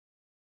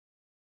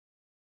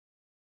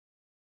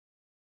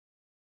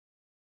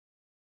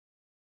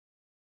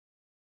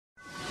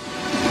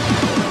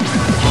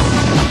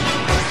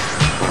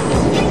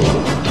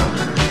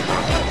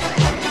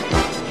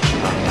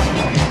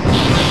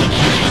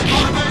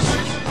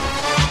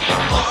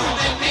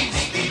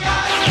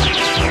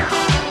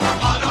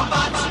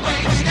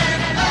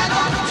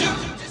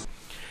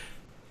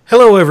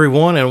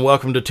everyone, and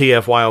welcome to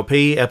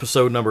TFYLP,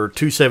 episode number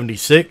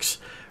 276,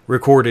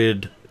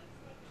 recorded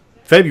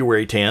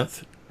February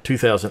 10th,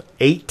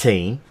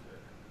 2018,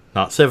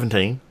 not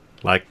 17,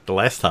 like the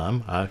last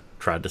time I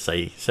tried to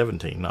say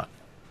 17, not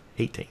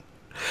 18.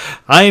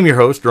 I am your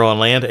host, Drawn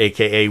Land,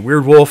 a.k.a.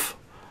 Weird Wolf.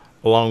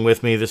 Along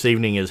with me this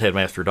evening is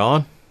Headmaster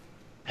Don.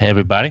 Hey,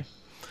 everybody.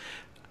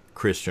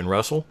 Christian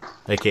Russell,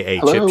 a.k.a.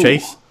 Hello. Chip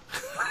Chase.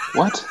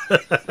 What?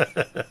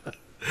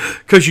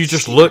 Because you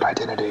just Secret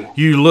identity.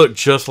 You look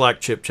just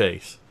like Chip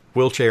Chase,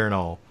 wheelchair and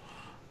all.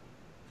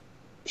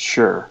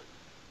 Sure.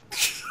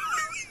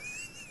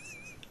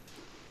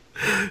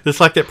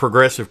 It's like that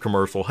Progressive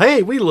commercial.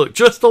 Hey, we look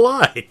just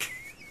alike.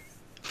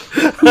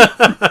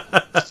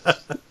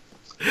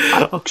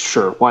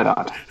 Sure, why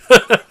not?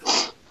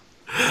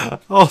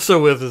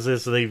 Also with us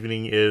this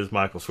evening is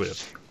Michael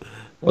Swift.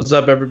 What's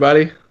up,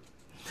 everybody?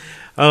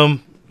 I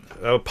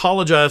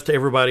apologize to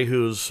everybody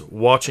who's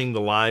watching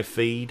the live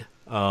feed.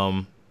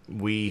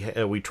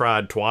 We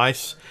tried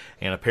twice,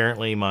 and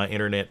apparently my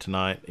internet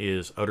tonight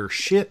is utter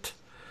shit.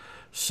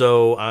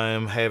 So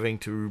I'm having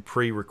to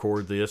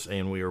pre-record this,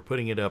 and we are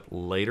putting it up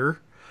later.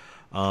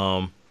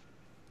 And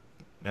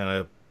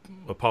I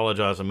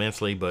apologize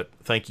immensely, but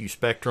thank you,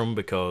 Spectrum,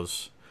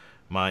 because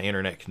my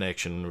internet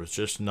connection was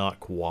just not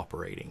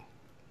cooperating.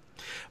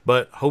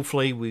 But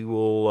hopefully we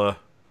will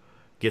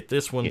get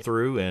this one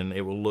through, and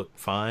it will look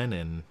fine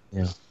and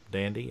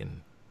dandy.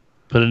 And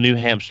put a new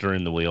hamster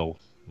in the wheel.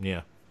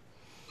 Yeah.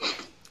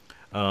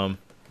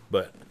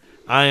 But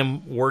I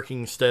am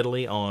working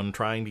steadily on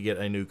trying to get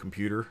a new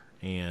computer,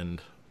 and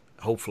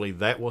hopefully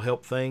that will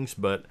help things.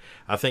 But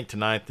I think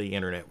tonight the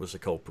internet was the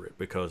culprit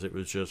because it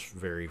was just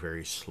very,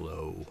 very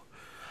slow.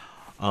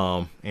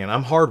 And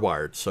I'm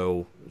hardwired,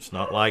 so it's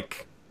not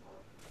like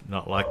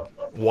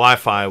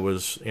Wi-Fi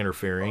was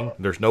interfering.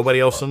 There's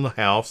nobody else in the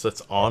house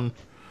that's on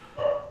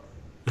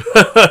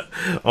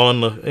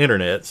on the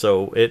internet,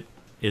 so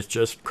it's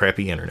just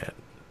crappy internet.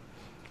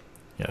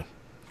 Yeah.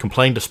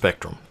 Complain to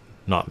Spectrum,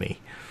 not me.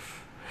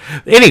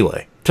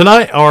 Anyway,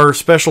 tonight our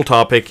special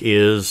topic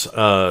is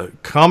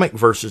comic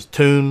versus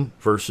toon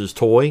versus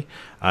toy.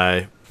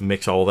 I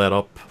mix all that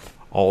up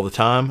all the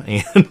time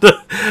and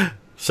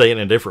say it in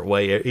a different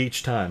way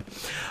each time.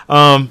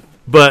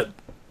 But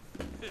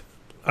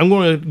I'm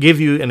going to give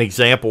you an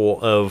example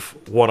of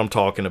what I'm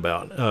talking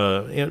about.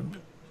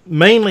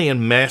 Mainly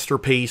in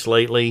Masterpiece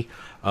lately.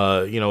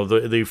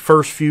 The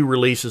first few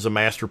releases of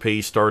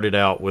Masterpiece started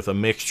out with a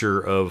mixture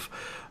of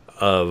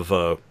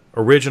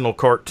original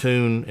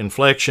cartoon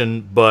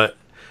inflection, but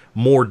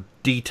more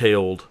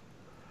detailed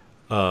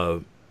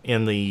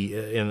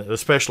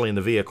especially in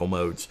the vehicle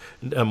modes,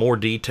 a more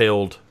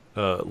detailed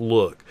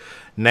look.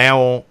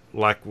 Now,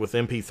 like with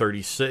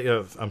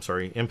MP36,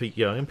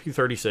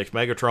 MP36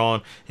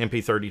 Megatron,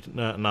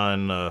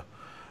 MP39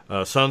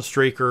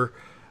 Sunstreaker,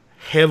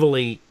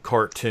 heavily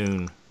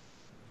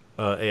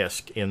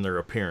cartoon-esque in their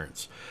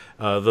appearance.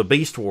 The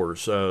Beast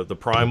Wars, the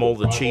Primal,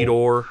 the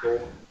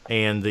Cheetor,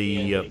 and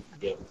the...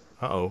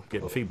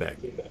 getting feedback.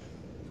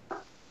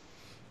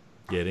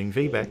 Getting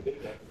feedback.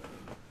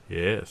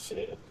 Yes.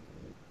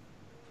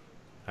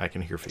 I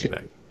can hear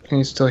feedback. Can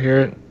you still hear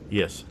it?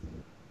 Yes.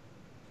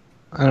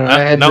 I don't know. I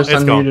had just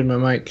unmuted my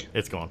mic.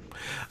 It's gone.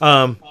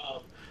 It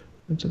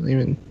doesn't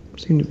even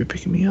seem to be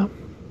picking me up.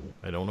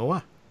 I don't know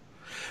why.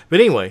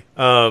 But anyway,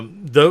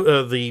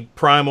 the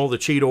Primal, the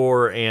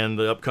Cheetor, and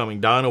the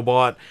upcoming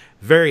Dinobot,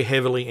 very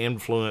heavily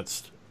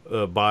influenced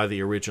by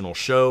the original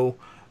show.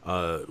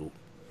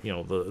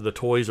 The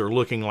toys are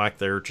looking like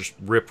they're just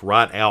ripped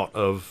right out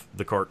of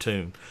the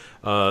cartoon.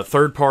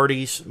 Third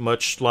parties,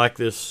 much like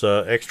this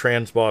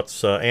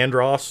X-Transbot's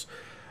Andros,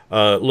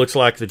 looks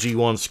like the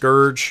G1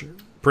 Scourge,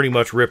 pretty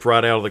much ripped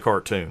right out of the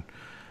cartoon.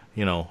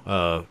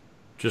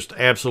 Just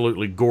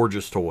absolutely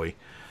gorgeous toy.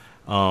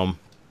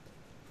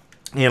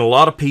 And a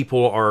lot of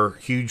people are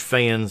huge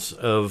fans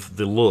of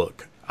the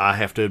look. I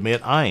have to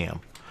admit I am.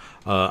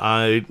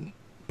 I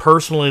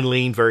personally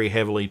lean very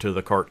heavily to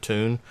the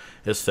cartoon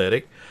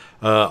aesthetic.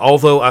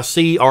 Although I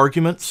see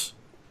arguments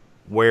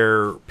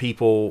where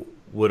people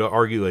would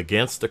argue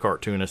against the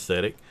cartoon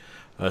aesthetic,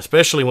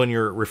 especially when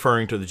you're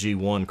referring to the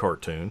G1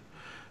 cartoon,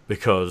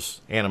 because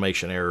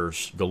animation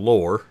errors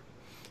galore.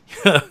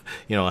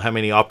 How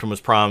many Optimus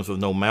Primes with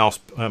no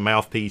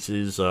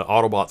mouthpieces,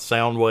 Autobot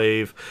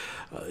Soundwave,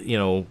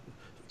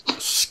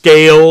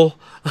 scale.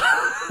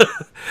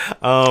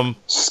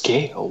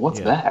 Scale? What's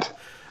that?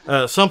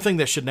 Something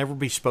that should never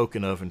be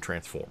spoken of in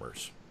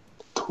Transformers.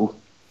 Cool.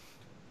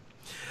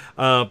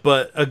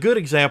 But a good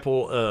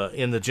example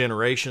in the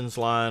Generations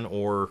line,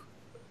 or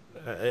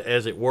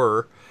as it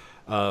were,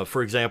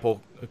 for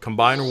example,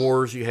 Combiner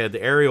Wars, you had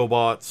the Aerial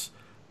Bots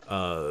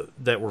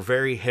that were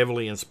very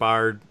heavily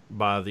inspired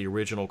by the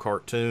original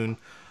cartoon.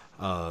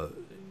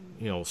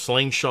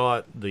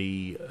 Slingshot,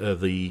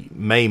 the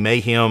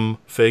Mayhem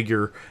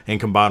figure in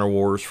Combiner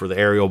Wars for the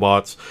Aerial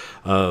Bots,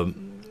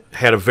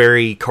 had a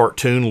very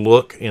cartoon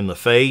look in the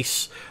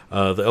face.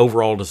 The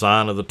overall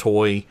design of the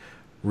toy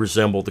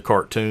resembled the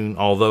cartoon,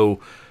 although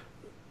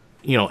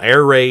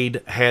Air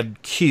Raid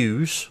had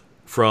cues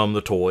from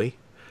the toy.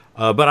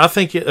 But I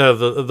think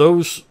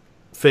those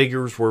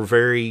figures were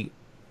very.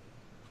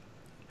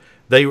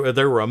 They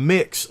were a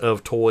mix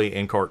of toy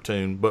and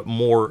cartoon, but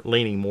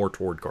leaning more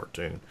toward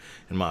cartoon,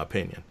 in my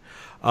opinion.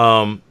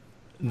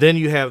 Then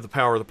you have the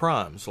Power of the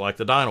Primes, like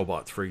the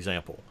Dinobots, for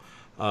example.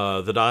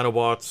 The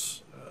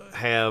Dinobots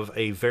have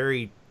a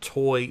very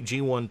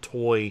G1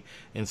 toy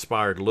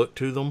inspired look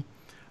to them,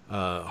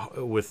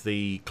 with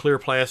the clear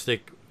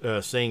plastic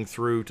seeing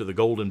through to the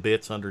golden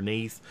bits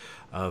underneath.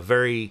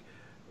 Very,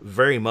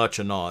 very much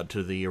a nod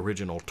to the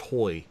original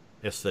toy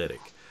aesthetic,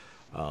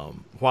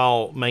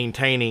 while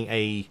maintaining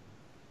a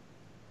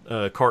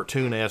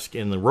cartoon-esque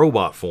in the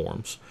robot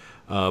forms,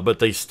 but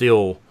they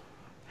still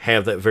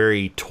have that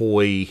very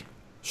toy-centric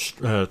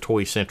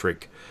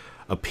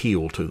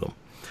appeal to them.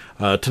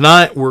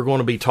 Tonight we're going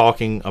to be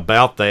talking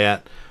about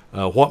that,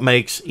 what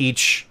makes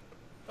each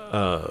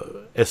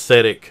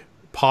aesthetic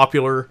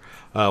popular,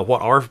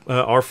 what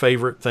our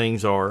favorite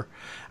things are.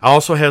 I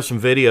also have some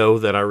video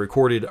that I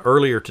recorded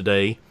earlier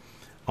today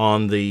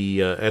on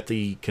the at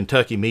the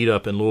Kentucky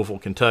meetup in Louisville,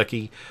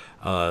 Kentucky.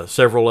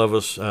 Several of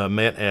us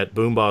met at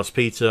Boomba's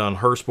Pizza on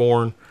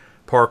Hurstbourne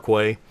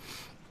Parkway,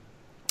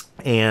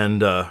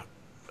 and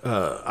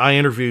I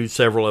interviewed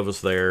several of us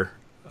there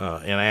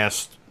and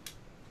asked,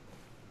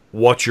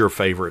 what's your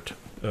favorite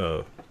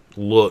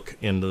look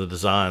into the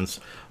designs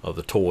of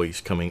the toys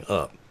coming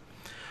up?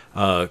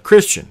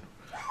 Christian,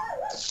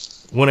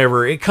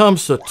 whenever it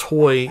comes to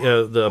toy,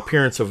 the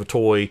appearance of a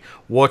toy,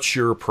 what's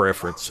your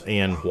preference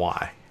and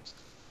why?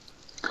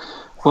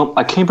 Well,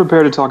 I came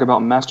prepared to talk about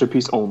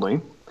Masterpiece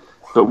only,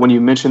 but when you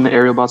mentioned the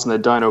Aerobots and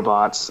the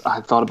Dinobots, I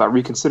thought about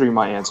reconsidering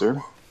my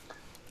answer,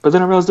 but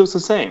then I realized it was the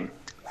same.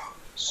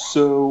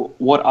 So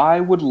what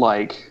I would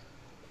like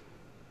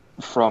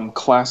from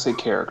classic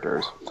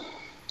characters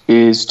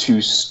is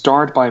to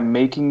start by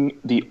making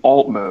the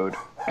alt mode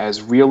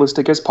as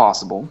realistic as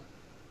possible,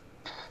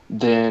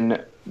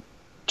 then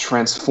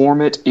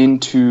transform it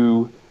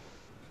into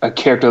a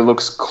character that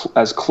looks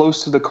as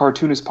close to the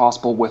cartoon as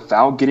possible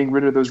without getting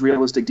rid of those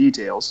realistic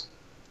details,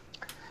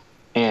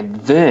 and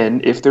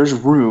then, if there's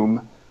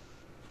room,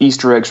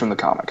 Easter eggs from the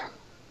comic.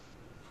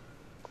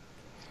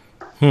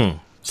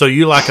 So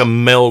you like a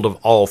meld of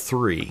all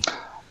three?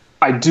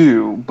 I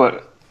do,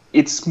 but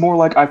it's more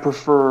like I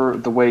prefer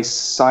the way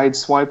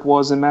Sideswipe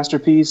was in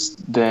Masterpiece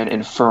than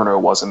Inferno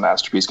was in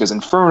Masterpiece, because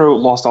Inferno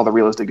lost all the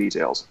realistic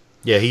details.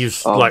 Yeah,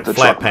 he's like the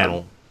flat truck panel.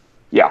 mode.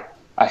 Yeah,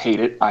 I hate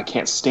it. I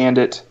can't stand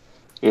it.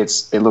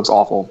 It looks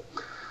awful.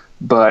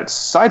 But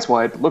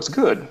Sideswipe looks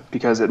good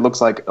because it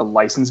looks like a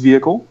licensed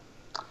vehicle,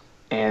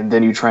 and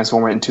then you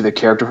transform it into the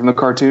character from the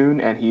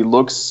cartoon, and he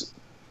looks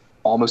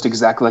almost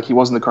exactly like he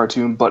was in the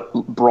cartoon, but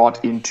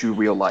brought into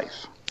real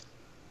life.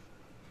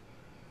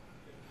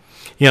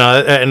 You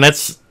know, and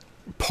that's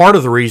part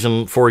of the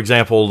reason, for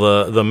example,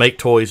 the Make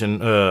Toys in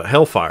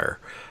Hellfire,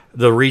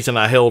 the reason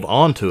I held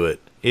on to it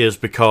is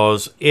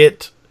because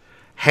it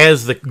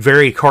has the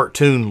very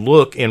cartoon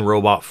look in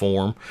robot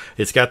form.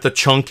 It's got the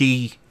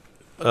chunky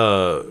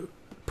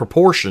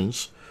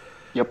proportions,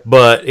 Yep.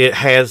 but it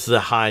has the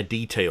high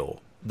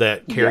detail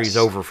that carries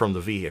Yes. over from the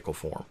vehicle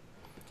form.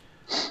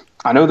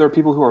 I know there are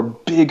people who are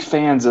big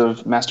fans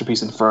of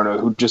Masterpiece Inferno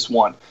who just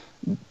want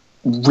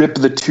rip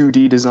the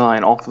 2D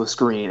design off the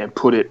screen and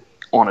put it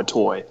on a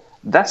toy.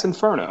 That's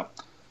Inferno,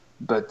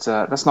 but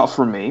that's not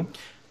for me.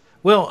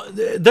 Well,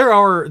 there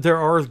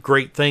are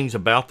great things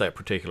about that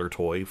particular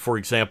toy. For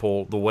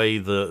example, the way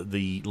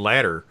the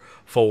ladder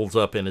folds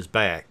up in his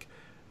back.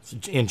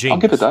 It's ingenious. I'll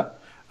give it that.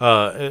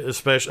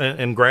 Especially,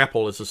 and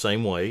Grapple is the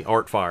same way.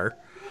 Artfire.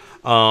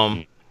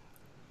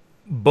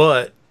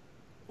 But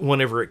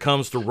whenever it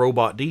comes to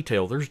robot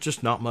detail, there's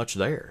just not much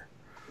there.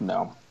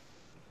 No.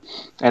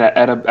 And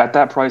at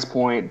that price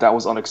point, that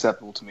was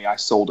unacceptable to me. I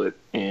sold it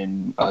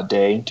in a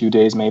day, 2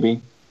 days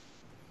maybe.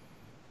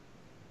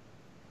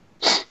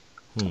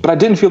 But I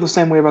didn't feel the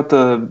same way about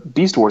the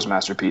Beast Wars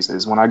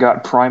masterpieces. When I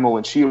got Primal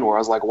and Sheilor, I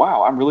was like,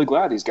 wow, I'm really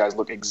glad these guys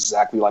look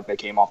exactly like they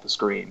came off the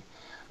screen.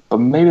 But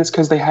maybe it's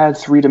because they had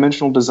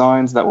three-dimensional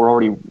designs that were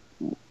already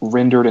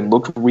rendered and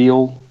looked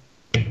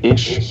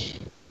real-ish.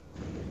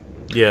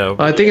 Yeah.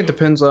 I think it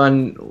depends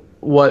on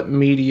what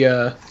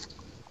media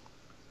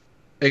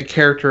a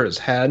character has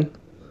had.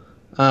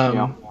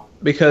 Yeah.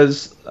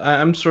 Because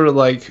I'm sort of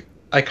like,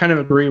 I kind of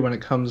agree when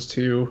it comes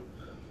to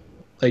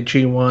like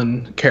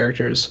G1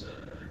 characters.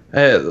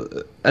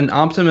 An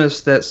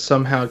Optimus that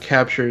somehow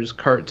captures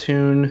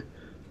cartoon,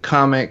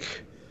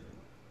 comic,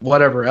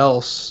 whatever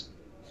else,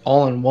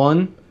 all in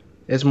one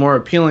is more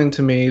appealing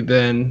to me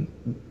than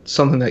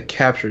something that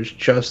captures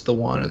just the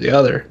one or the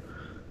other.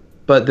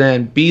 But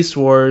then Beast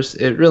Wars,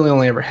 it really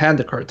only ever had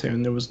the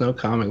cartoon. There was no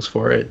comics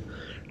for it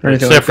or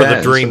anything Except like for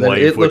that. the Dreamwave,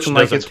 it which looking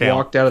like doesn't it's count.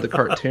 walked out of the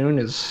cartoon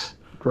is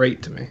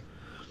great to me.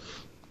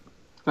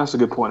 That's a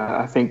good point.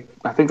 I think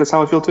that's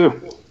how I feel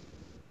too.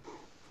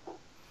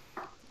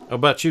 How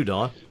about you,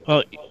 Don?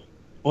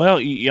 Well,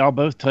 y'all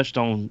both touched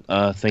on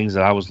things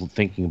that I was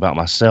thinking about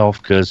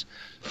myself, because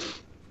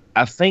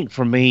I think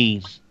for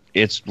me,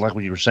 it's like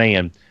what you were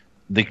saying,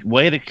 the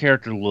way the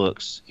character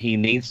looks,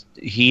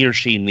 he or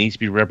she needs to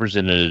be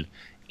represented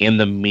in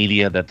the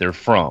media that they're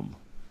from.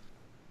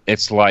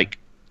 It's like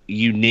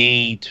you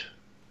need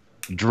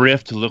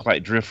Drift to look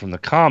like Drift from the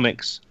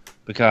comics,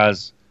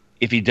 because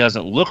if he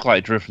doesn't look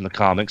like Drift from the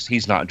comics,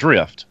 he's not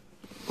Drift.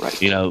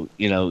 Right.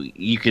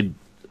 You could,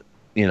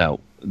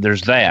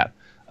 there's that.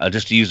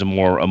 Just to use a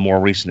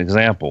more recent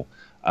example.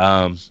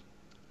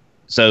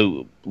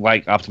 So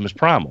like Optimus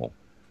Primal,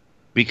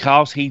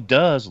 because he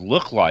does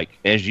look like,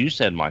 as you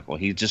said, Michael,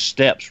 he just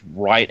steps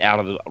right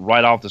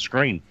off the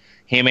screen.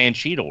 Him and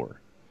Cheetor.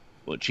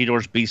 Well,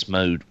 Cheetor's beast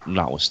mode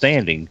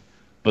notwithstanding,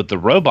 but the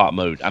robot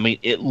mode, I mean,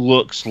 it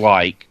looks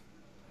like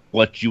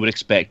what you would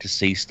expect to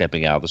see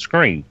stepping out of the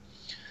screen.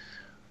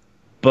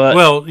 But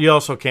well, you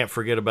also can't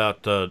forget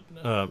about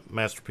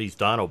Masterpiece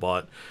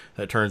Dinobot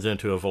that turns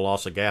into a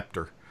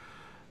Velociraptor.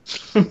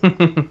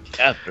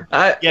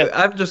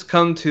 I've just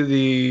come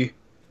to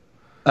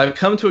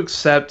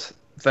accept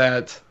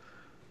that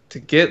to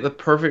get the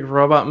perfect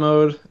robot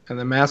mode and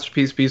the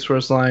Masterpiece Beast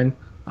Wars line,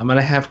 I'm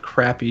gonna have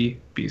crappy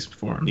beast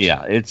forms.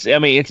 Yeah, it's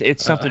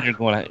something you're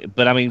going to,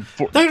 but I mean,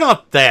 they're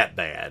not that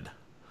bad.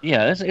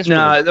 Yeah, it's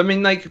no, really, I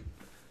mean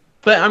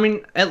but I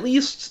mean at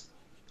least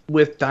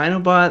with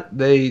Dinobot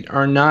they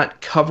are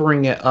not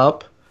covering it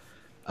up,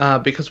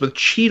 because with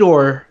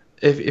Cheetor,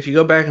 if you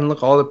go back and look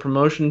at all the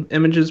promotion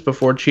images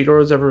before Cheetor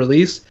was ever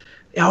released,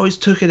 they always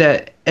took it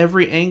at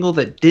every angle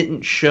that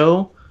didn't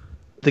show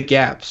the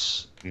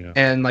gaps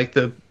and like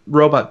the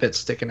robot bits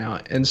sticking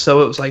out, and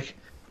so it was like,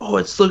 oh,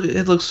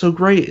 it looks so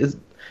great.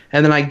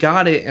 And then I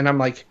got it, and I'm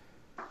like,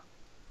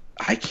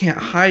 I can't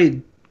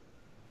hide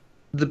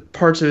the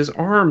parts of his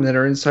arm that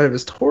are inside of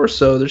his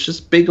torso. There's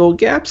just big old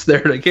gaps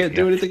there, and I can't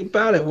do anything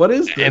about it. What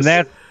is this?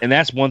 And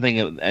that's one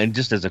thing. And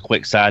just as a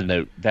quick side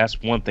note,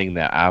 that's one thing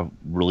that I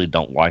really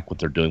don't like what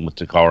they're doing with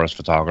Takara's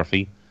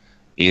photography.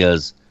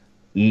 Is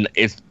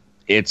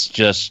it's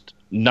just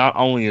not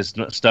only is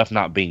stuff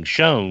not being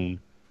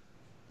shown,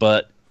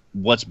 but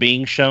what's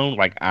being shown,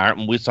 like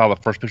we saw the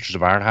first pictures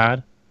of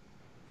Ironhide.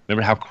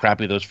 Remember how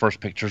crappy those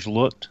first pictures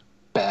looked?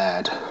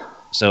 Bad.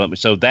 So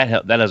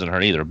that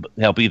doesn't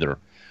help either.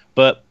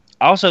 But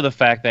also the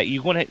fact that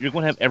you're going to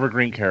have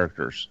evergreen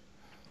characters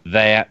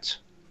that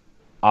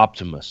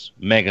Optimus,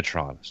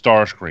 Megatron,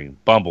 Starscream,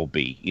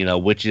 Bumblebee,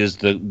 which is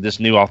this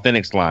new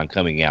Authentics line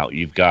coming out.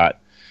 You've got,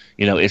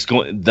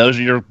 those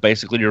are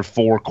basically your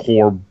four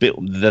core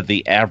that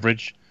the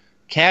average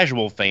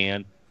casual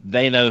fan,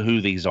 they know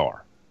who these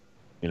are.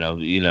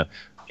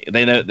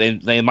 They know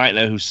they might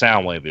know who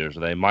Soundwave is,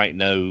 or they might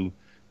know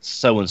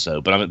so and so.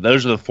 But I mean,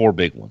 those are the four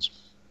big ones,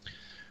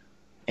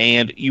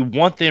 and you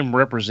want them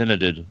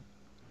represented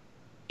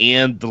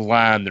in the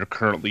line they're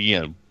currently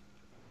in,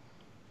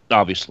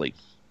 obviously.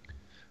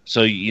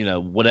 So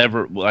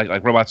whatever,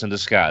 like Robots in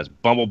Disguise,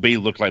 Bumblebee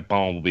looked like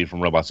Bumblebee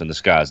from Robots in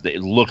Disguise.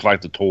 It looked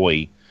like the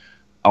toy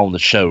on the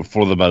show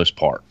for the most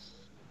part.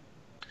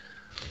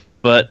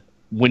 But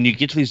when you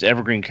get to these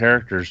evergreen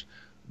characters,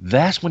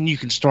 that's when you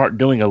can start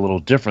doing a little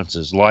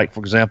differences. Like,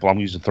 for example, I'm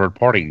using third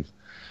party.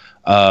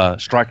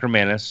 Striker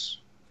Menace,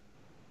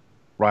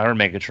 Rider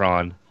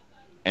Megatron,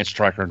 and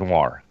Striker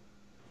Noir.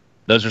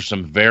 Those are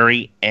some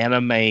very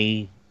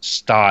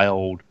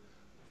anime-styled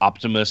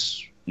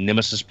Optimus,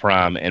 Nemesis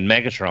Prime, and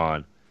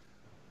Megatron.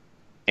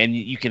 And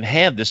you can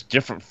have this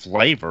different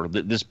flavor.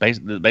 This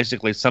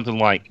basically something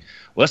like,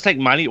 let's take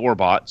Mighty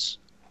Orbots,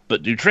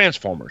 but do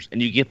Transformers.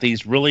 And you get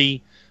these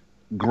really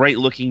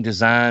great-looking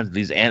designs,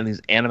 these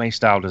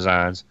anime-style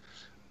designs,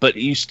 but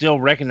you still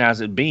recognize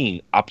it being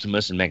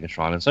Optimus and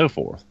Megatron and so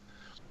forth.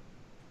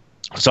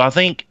 So I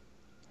think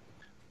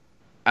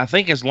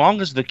as long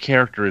as the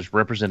character is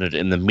represented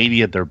in the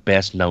media they're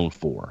best known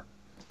for,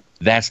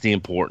 that's the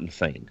important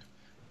thing.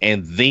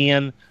 And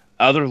then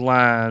other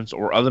lines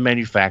or other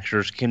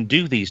manufacturers can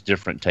do these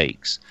different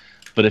takes.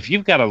 But if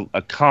you've got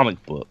a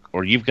comic book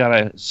or you've got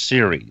a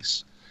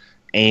series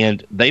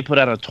and they put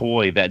out a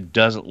toy that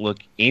doesn't look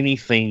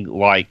anything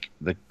like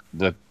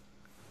the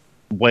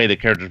way the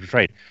character is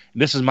portrayed.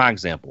 This is my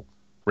example.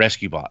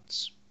 Rescue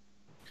Bots.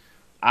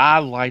 I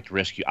liked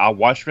I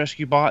watched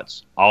Rescue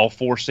Bots all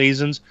 4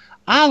 seasons.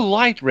 I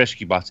liked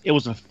Rescue Bots. It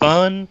was a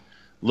fun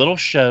little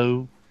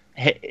show.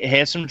 It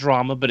had some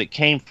drama, but it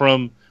came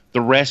from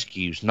the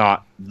rescues,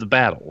 not the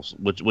battles,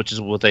 which is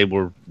what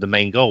the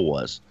main goal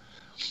was.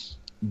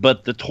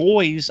 But the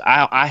toys,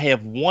 I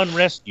have one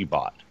Rescue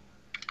Bot,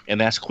 and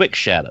that's Quick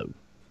Shadow,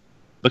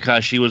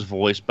 because she was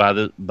voiced by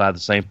the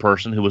same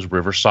person who was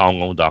River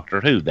Song on Doctor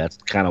Who. That's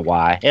kind of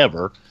why I have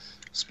her.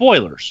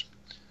 Spoilers.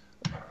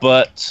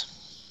 But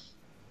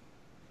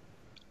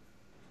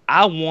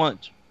I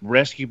want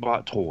Rescue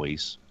Bot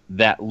toys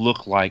that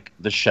look like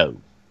the show.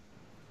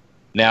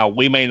 Now,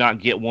 we may not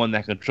get one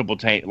that can triple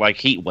tank like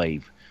Heat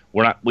Wave.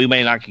 We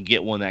may not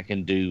get one that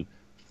can do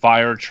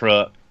fire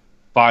truck,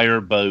 fire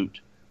boat,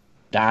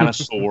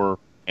 dinosaur,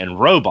 and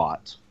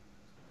robot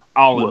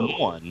all in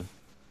one.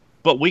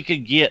 But we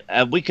could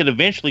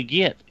eventually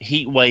get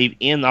Heat Wave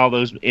in all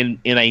those in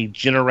a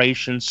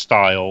generation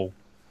style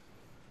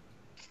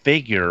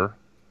figure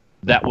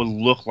that would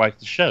look like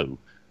the show.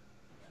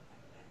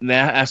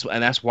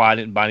 That's why I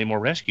didn't buy any more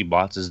rescue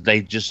bots. Is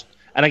they just,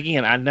 and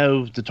again, I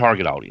know the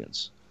target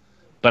audience,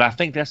 but I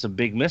think that's a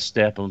big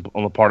misstep on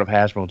the part of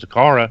Hasbro and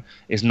Takara,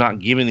 is not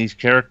giving these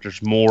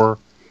characters more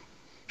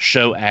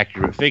show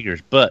accurate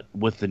figures. But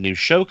with the new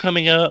show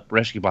coming up,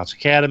 Rescue Bots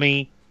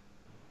Academy,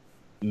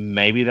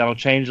 maybe that'll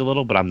change a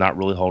little. But I'm not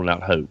really holding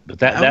out hope. But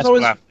that's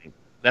what I think.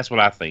 That's what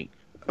I think.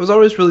 I was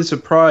always really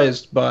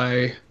surprised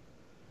by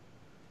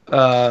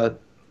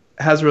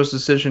Hasbro's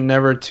decision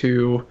never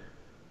to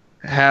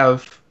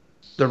have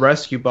the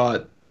Rescue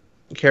Bot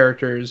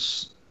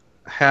characters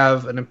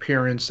have an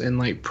appearance in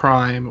like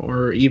Prime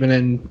or even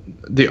in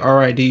the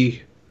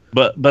RID.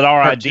 But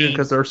RID,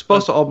 because they're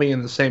supposed to all be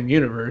in the same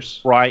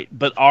universe, right?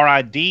 But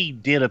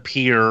RID did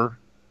appear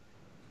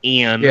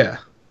in the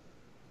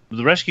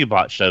Rescue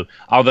Bot show,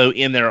 although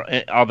in their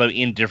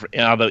RID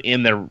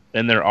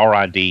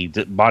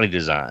body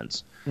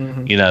designs.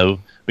 Mm-hmm. You know,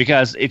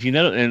 because if you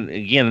know, and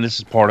again, this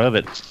is part of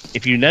it.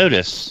 If you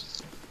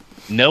notice,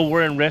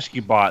 nowhere in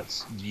Rescue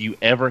Bots do you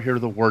ever hear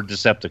the word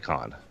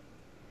Decepticon.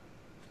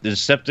 The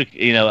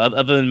Decepticon,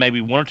 other than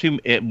maybe one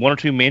or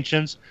two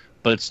mentions,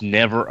 but it's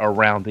never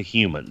around the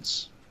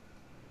humans.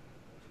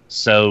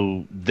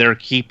 So they're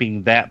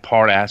keeping that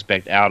part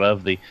aspect out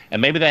of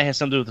and maybe that has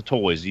something to do with the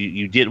toys.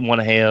 You didn't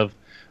want to have.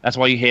 That's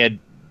why you had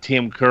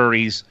Tim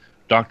Curry's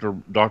Dr.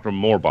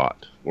 Morbot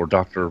or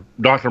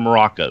Dr.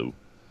 Morocco.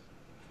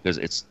 Because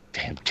it's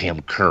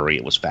Tim Curry,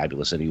 it was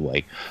fabulous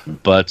anyway.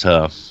 But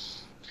so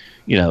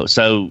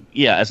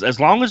yeah, as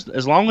long as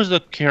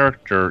the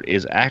character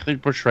is accurately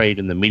portrayed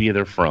in the media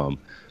they're from,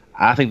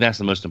 I think that's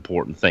the most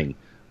important thing.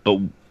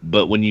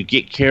 But when you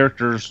get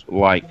characters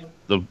like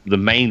the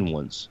main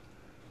ones,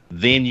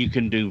 then you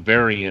can do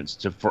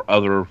variants for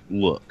other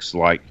looks,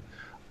 like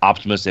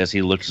Optimus as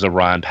he looks as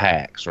Orion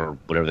Pax or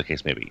whatever the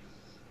case may be.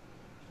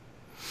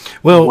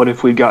 Well, what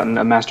if we'd gotten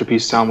a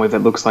Masterpiece Soundwave that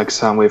looks like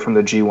Soundwave from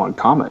the G1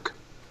 comic?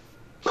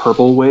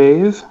 Purple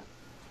Wave?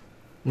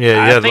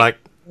 Yeah, you had like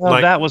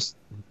that was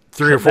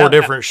 3 or 4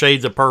 different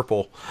shades of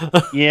purple.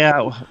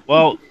 Yeah,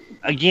 well,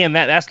 again,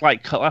 that's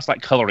like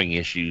coloring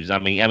issues. I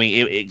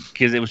mean,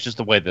 because it was just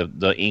the way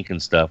the ink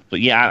and stuff. But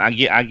yeah, I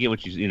get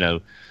what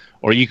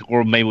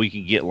or maybe we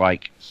can get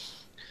like,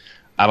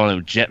 I don't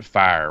know,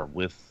 Jetfire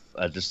with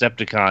a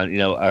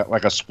Decepticon,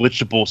 like a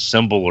switchable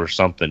symbol or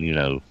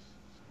something,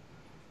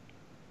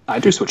 I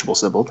do switchable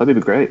symbol. That'd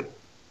be great.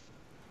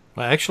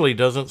 Well, actually,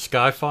 doesn't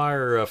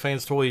Skyfire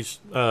Fans Toys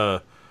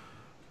Skyfire?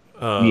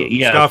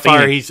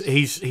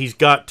 He's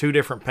got 2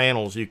 different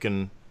panels you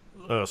can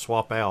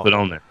swap out. Put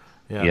on there.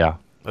 Yeah,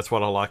 that's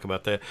what I like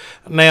about that.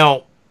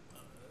 Now,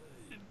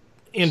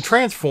 in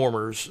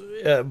Transformers,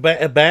 way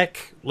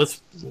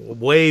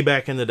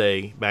back in the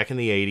day, back in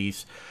the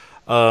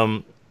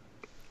 80s,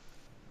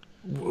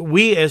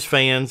 we as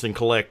fans and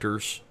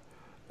collectors,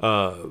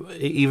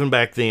 even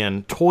back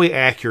then, toy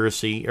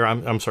accuracy, or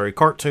I'm sorry,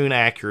 cartoon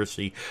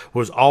accuracy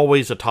was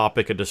always a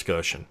topic of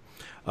discussion.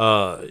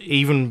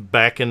 Even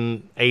back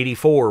in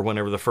 '84,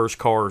 whenever the first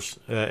cars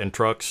and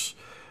trucks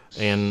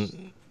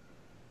and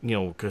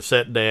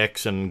cassette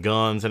decks and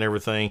guns and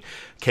everything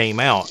came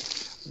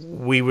out,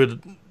 we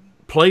would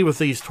play with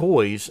these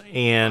toys,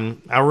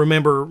 and I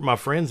remember my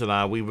friends and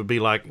I, we would be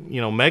like,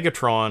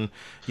 Megatron,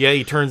 yeah,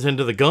 he turns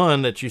into the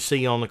gun that you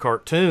see on the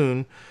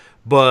cartoon,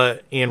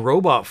 but in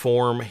robot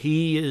form,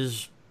 he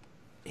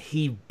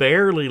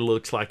barely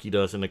looks like he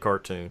does in the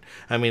cartoon.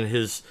 I mean,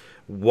 his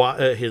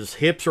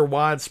hips are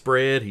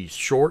widespread. He's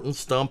short and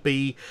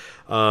stumpy.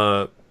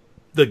 The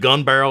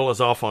gun barrel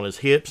is off on his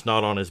hips,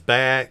 not on his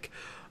back.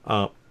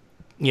 The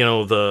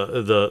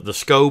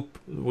scope,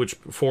 which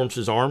forms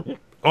his arm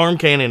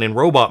cannon in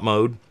robot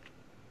mode,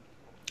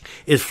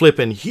 is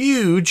flipping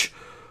huge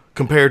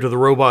compared to the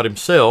robot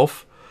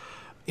himself.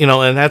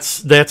 And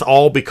that's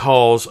all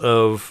because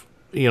of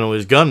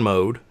his gun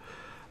mode.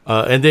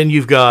 And then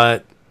you've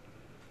got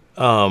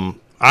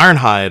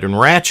Ironhide and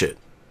Ratchet.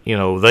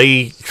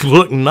 They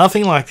look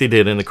nothing like they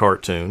did in the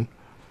cartoon.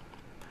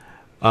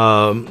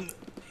 And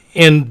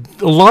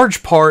a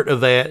large part of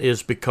that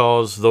is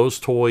because those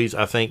toys,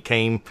 I think,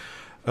 came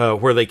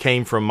where they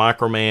came from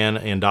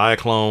Microman and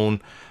Diaclone.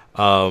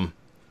 Well,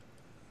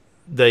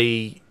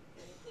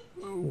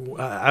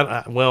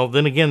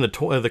 then again,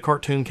 the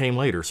cartoon came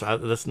later, so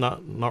that's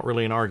not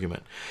really an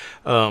argument.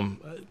 I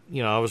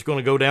was going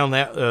to go down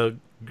that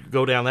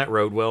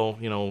road. Well,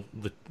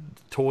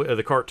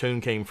 the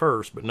cartoon came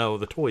first, but no,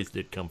 the toys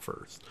did come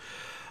first.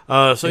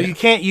 You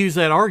can't use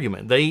that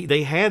argument.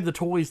 They had the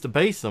toys to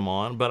base them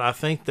on, but I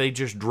think they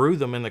just drew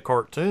them in the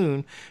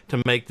cartoon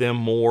to make them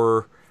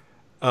more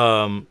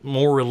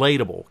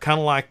relatable, kind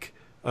of like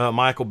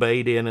Michael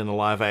Bay did in the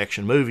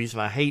live-action movies.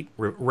 And I hate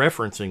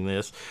referencing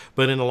this,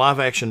 but in the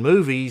live-action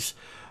movies,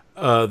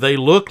 they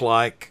look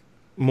like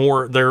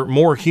they're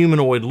more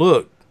humanoid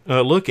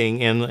looking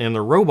in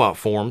their robot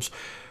forms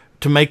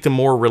to make them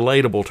more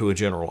relatable to a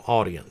general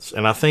audience.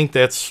 And I think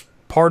that's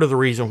part of the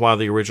reason why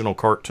the original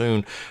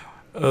cartoon,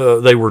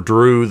 they were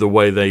drew the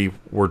way they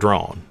were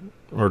drawn,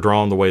 or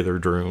drawn the way they're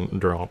drawn.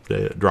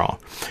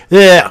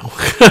 Yeah.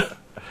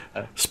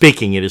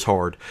 Speaking it is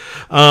hard.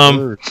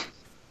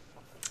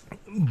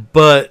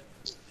 But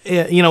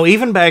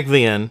even back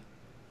then,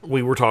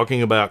 we were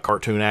talking about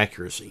cartoon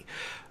accuracy,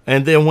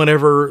 and then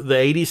whenever the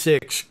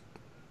 '86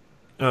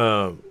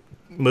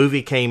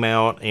 movie came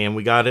out and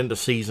we got into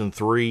season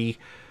 3,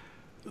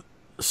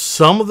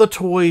 some of the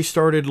toys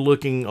started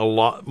looking a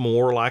lot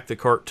more like the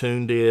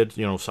cartoon did.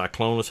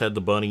 Cyclonus had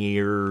the bunny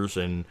ears,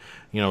 and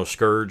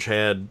Scourge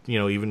had,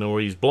 even though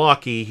he's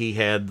blocky, he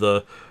had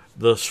the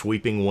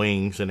sweeping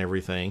wings and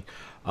everything.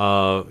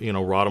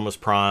 Rodimus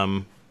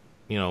Prime,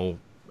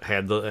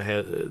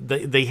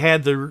 they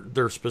had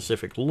their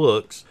specific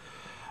looks,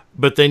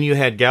 but then you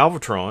had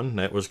Galvatron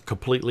that was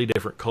completely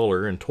different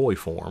color and toy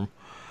form.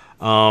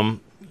 I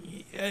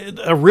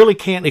really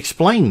can't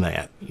explain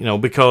that,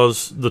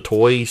 because the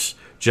toys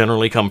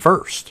generally come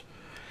first.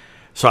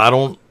 So I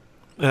don't,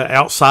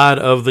 outside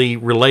of the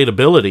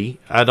relatability,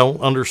 I don't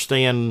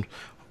understand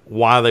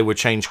why they would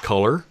change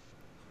color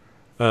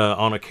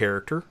on a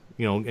character,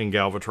 in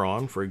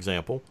Galvatron, for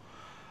example.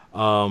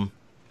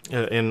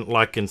 And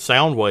like in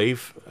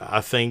Soundwave,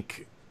 I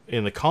think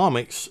in the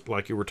comics,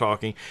 like you were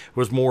talking,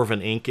 was more of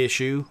an ink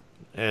issue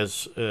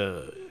as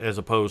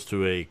opposed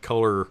to a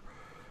color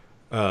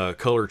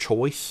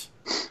choice.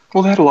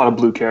 Well, they had a lot of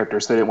blue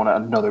characters. They didn't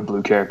want another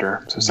blue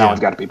character, so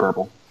someone's got to be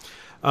purple.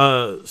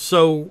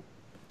 So,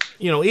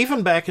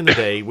 even back in the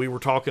day, we were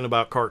talking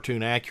about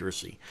cartoon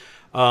accuracy.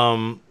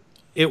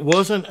 It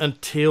wasn't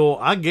until,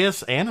 I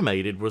guess,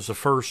 Animated was the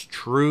first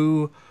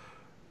true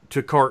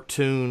to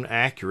cartoon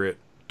accurate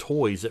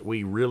toys that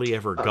we really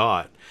ever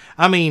got.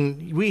 I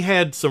mean, we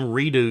had some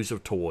redos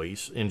of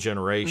toys in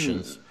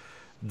Generations.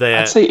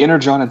 That I'd say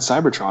Energon and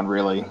Cybertron,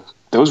 really.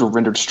 Those were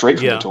rendered straight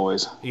from the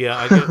toys. Yeah,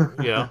 I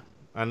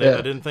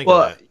didn't think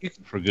of that. You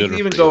can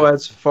even go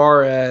as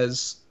far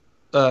as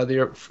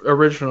the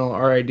original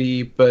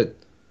RID, but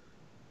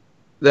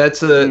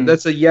that's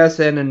a yes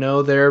and a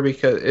no there,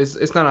 because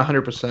it's not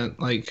 100%.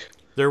 Like,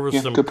 there was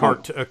some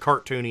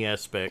cartoony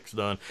aspects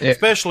done,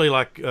 especially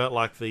like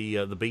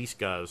the Beast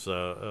guys,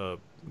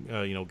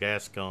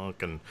 Gas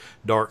Skunk and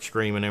Dark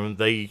Scream and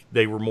everything.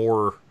 They were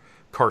more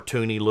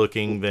cartoony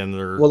looking than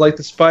their. Well, like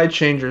the Spy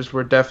Changers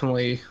were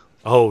definitely.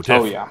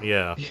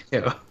 Yeah,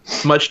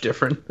 much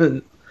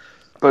different.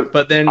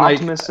 But then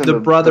Optimus like and the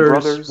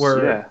brothers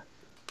were.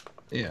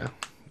 Yeah.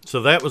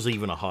 So that was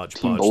even a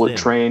hodgepodge. Team Bullet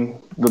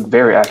Train looked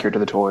very accurate to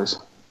the toys.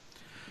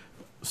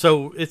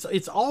 So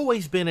it's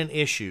always been an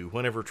issue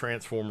whenever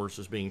Transformers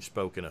is being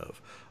spoken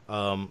of.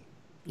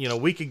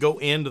 We could go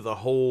into the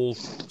whole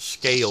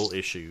scale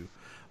issue,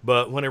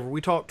 but whenever we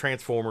talk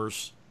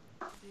Transformers,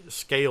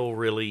 scale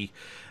really,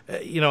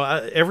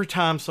 every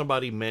time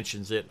somebody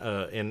mentions it,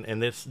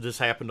 and this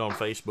happened on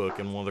Facebook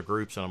in one of the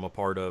groups that I'm a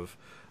part of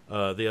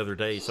the other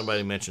day,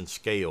 somebody mentioned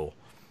scale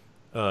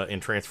in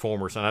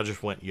Transformers, and I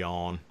just went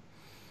yawn,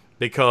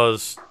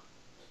 because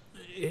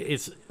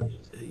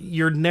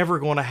you're never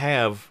going to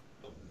have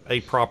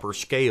a proper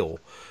scale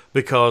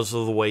because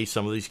of the way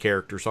some of these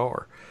characters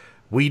are.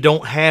 We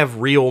don't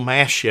have real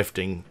mass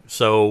shifting,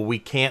 so we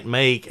can't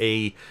make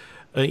a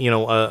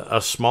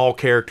small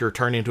character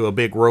turn into a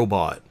big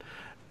robot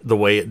the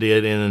way it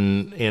did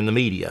in the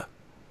media,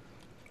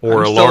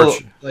 or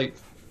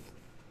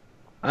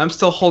I'm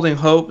still holding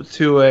hope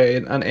to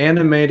an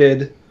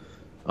animated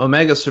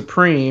Omega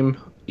Supreme,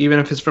 even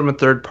if it's from a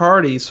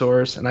third-party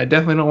source, and I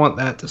definitely don't want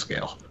that to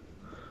scale.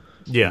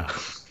 Yeah,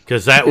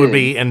 because that would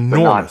be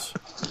enormous.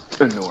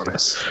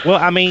 Enormous.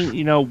 Well, I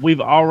mean,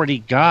 we've already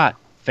got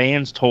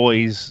Fans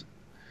Toys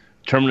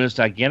Terminus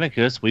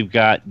Giganticus. We've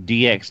got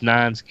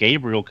DX9's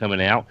Gabriel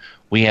coming out.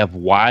 We have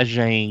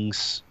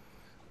Wajang's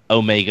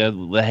Omega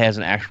that has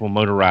an actual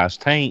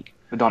motorized tank.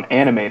 But on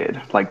animated,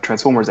 like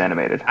Transformers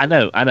animated. I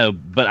know,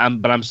 but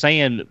I'm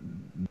saying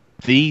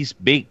these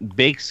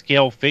big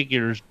scale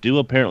figures do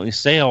apparently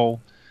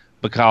sell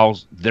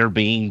because they're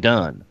being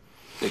done.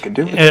 They can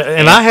do it.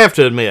 And I have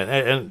to admit,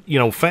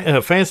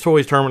 Fans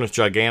Toys Terminus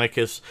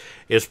Giganticus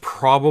is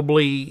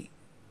probably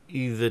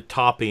the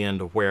top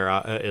end of where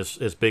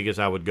as big as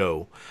I would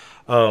go,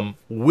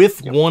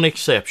 with one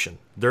exception.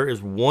 There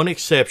is one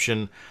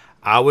exception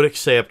I would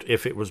accept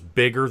if it was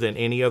bigger than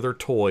any other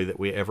toy that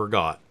we ever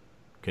got.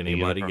 Can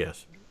anybody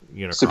guess?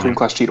 Unicron. Supreme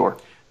Class Cheetor.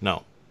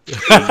 No.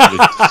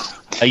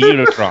 A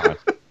Unicron.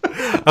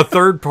 A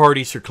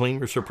third-party Supreme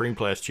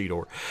Class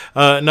Cheetor.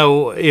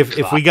 No,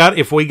 if we got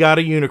a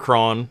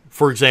Unicron,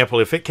 for example,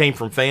 if it came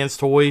from Fans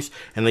Toys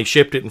and they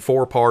shipped it in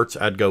 4 parts,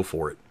 I'd go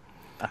for it.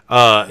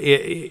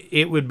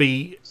 It would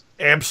be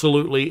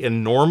absolutely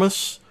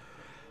enormous,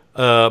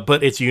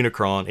 but it's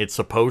Unicron. It's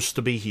supposed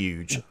to be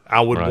huge.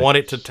 I would want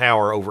it to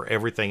tower over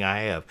everything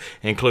I have,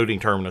 including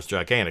Terminus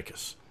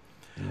Giganticus.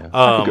 Yeah.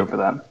 I could go for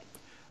that.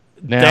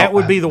 Now, that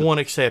would be the one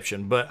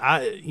exception. But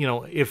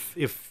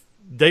if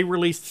they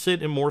released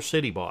more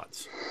city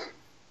bots,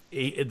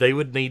 they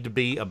would need to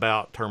be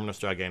about Terminus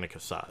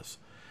Giganticus size,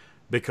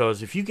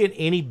 because if you get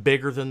any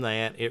bigger than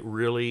that, it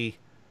really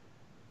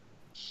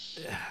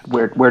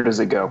where does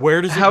it go?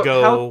 Where does it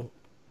go?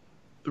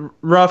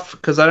 Rough,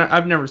 because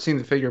I've never seen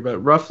the figure, but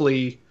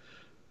roughly,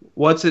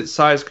 what's its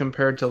size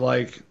compared to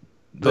like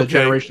the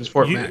Generations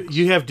 4 Max?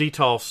 You have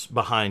DTOS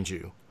behind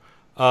you.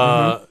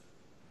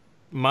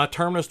 My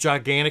Terminus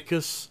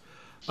Giganticus,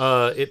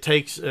 it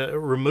takes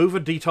remove a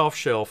Detolf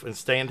shelf and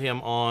stand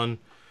him on.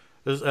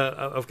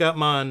 I've got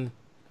mine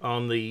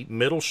on the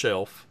middle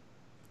shelf.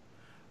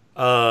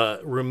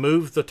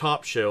 Remove the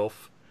top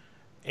shelf,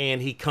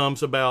 and he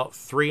comes about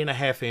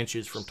 3.5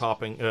 inches from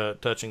touching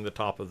the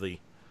top of the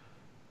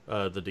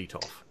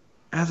Detolf.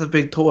 That's a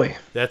big toy.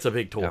 That's a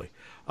big toy.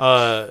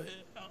 Yep.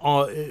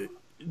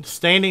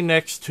 Standing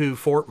next to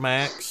Fort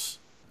Max,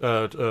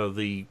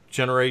 the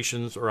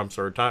Generations, or I'm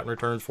sorry, Titan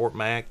Returns Fort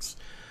Max.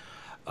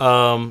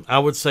 I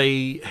would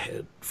say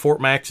Fort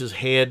Max's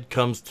head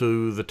comes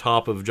to the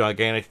top of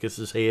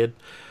Giganticus's head,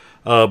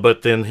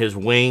 but then his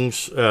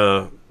wings,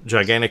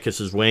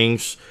 Giganticus's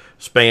wings,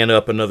 span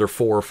up another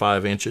 4 or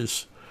 5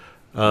 inches.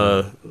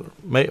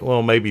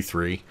 Maybe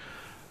 3.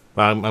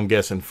 I'm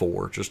guessing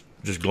 4. Just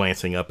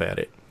glancing up at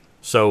it.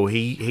 So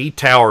he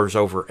towers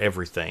over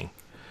everything,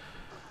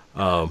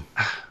 and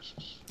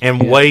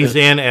weighs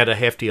in at a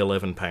hefty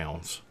 11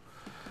 pounds.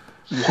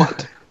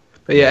 What?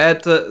 But yeah,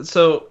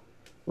 so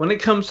when it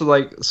comes to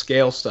like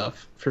scale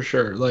stuff, for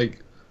sure,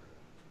 like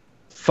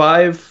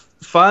five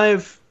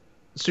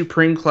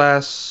Supreme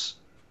class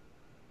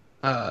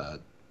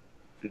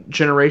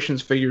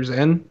Generations figures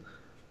in,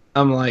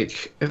 I'm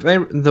like, if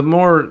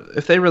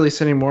they release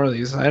any more of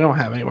these, I don't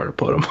have anywhere to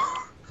put them.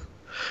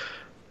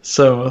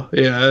 So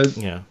yeah.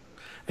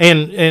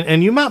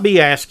 And you might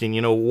be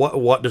asking,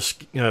 what does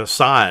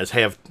size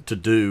have to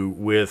do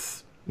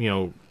with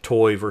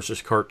toy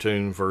versus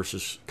cartoon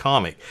versus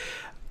comic?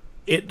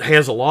 It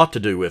has a lot to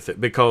do with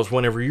it, because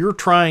whenever you're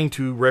trying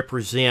to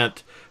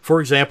represent, for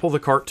example, the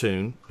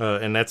cartoon,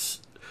 and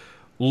that's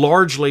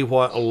largely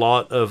what a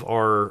lot of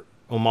our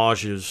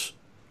homages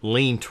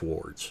lean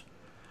towards.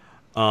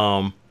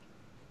 Whenever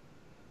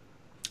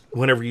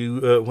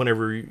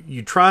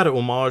you try to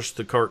homage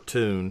the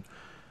cartoon,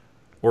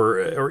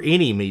 or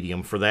any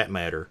medium for that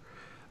matter,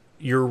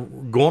 you're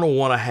going to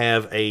want to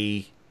have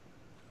a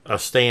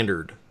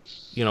standard.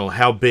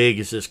 How big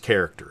is this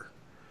character?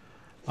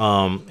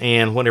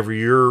 And whenever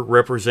you're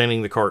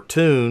representing the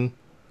cartoon,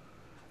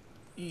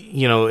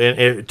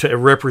 and to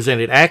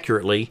represent it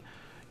accurately,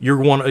 you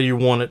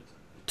want it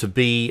to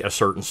be a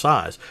certain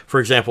size.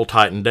 For example,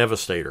 Titan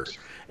Devastator.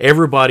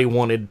 Everybody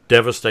wanted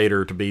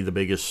Devastator to be the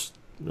biggest,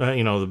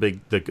 the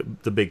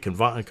big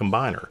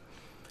combiner,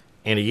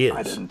 and he is.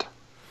 I didn't.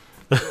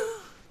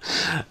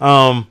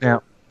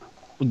 Now,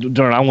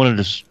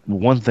 Darren,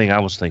 one thing I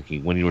was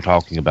thinking when you were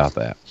talking about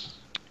that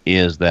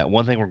is that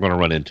one thing we're going to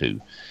run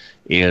into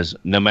is,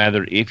 no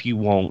matter if you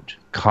want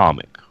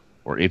comic,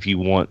 or if you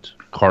want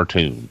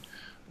cartoon,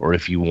 or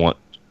if you want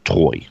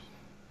toy,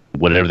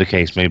 whatever the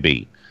case may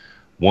be,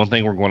 one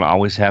thing we're going to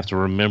always have to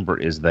remember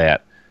is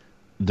that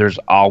there's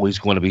always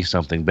going to be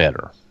something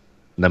better,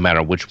 no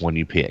matter which one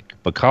you pick.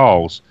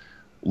 Because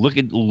look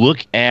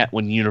at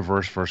when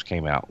Universe first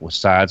came out with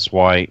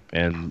Sideswipe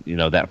and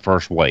that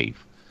first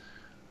wave.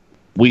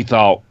 We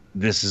thought,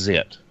 this is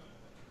it.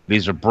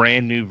 These are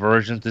brand new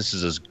versions. This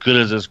is as good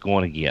as it's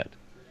going to get.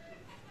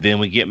 Then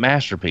we get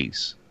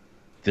Masterpiece.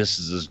 This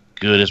is as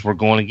good as we're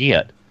going to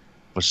get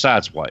for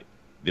Sideswipe.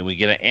 Then we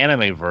get an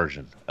anime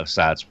version of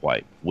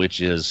Sideswipe,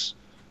 which is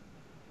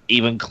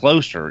even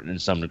closer in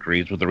some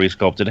degrees with the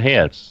resculpted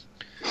head.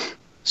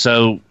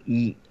 So,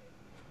 and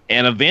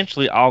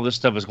eventually all this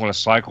stuff is going to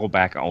cycle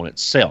back on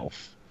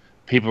itself.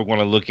 People are going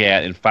to look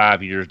at in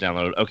 5 years down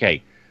the road,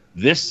 okay,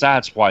 this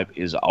Sideswipe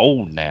is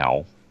old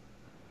now.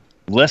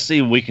 Let's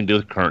see what we can do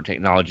with current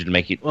technology to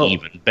make it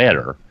even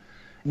better.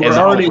 We're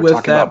already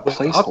with that with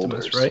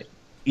Optimus, right?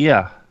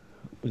 Yeah.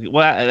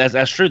 Well,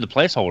 that's true, the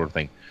placeholder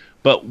thing.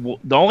 But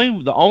the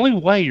only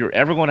way you're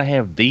ever going to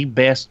have the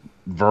best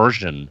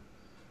version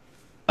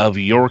of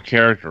your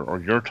character or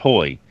your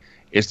toy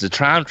is to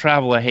time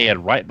travel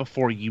ahead right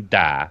before you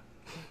die,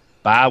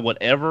 buy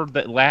whatever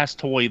the last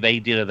toy they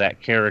did of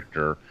that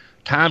character,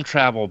 time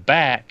travel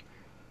back,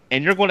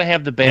 and you're going to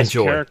have the best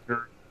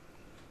character.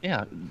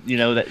 Yeah,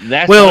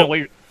 that's the only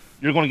way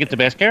you're going to get the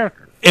best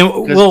character.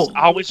 And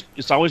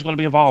it's always going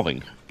to be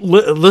evolving.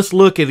 Let's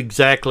look at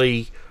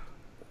exactly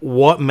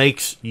what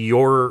makes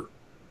your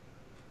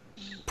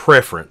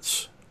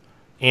preference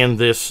in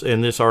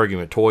this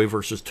argument: toy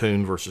versus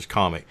toon versus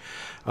comic.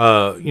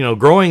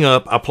 Growing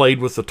up, I played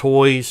with the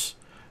toys.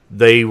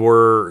 They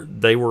were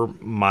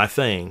my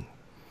thing.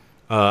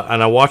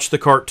 And I watched the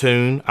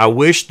cartoon. I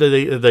wished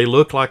that they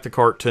looked like the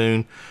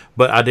cartoon,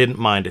 but I didn't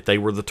mind it. They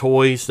were the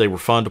toys. They were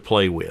fun to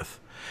play with.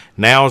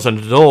 Now, as an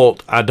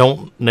adult, I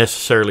don't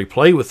necessarily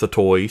play with the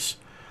toys.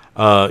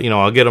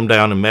 I'll get them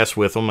down and mess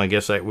with them. I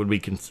guess that would be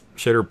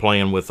considered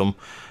playing with them.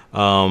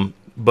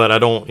 But I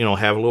don't,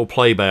 have little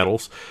play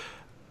battles.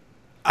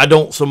 I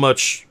don't so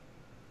much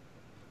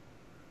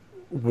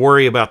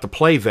worry about the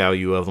play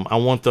value of them. I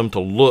want them to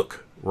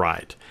look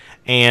right.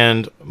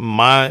 And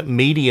my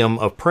medium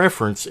of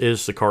preference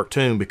is the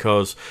cartoon,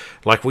 because,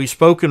 like we've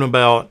spoken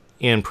about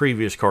in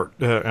previous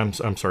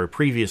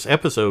previous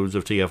episodes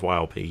of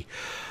TFYLP,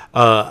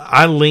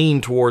 I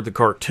lean toward the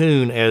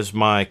cartoon as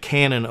my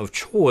canon of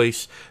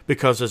choice,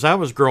 because as I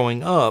was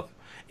growing up,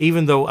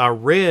 even though I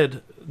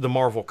read the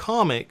Marvel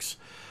comics,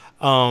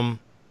 the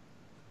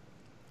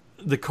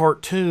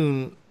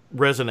cartoon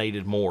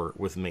resonated more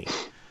with me.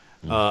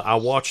 I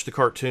watched the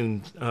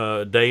cartoon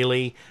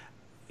daily.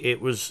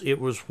 It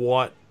was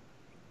what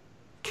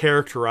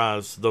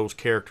characterized those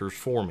characters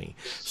for me.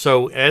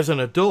 So as an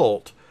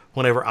adult,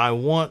 whenever I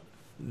want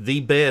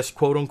the best,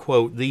 quote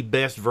unquote, the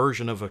best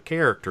version of a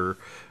character,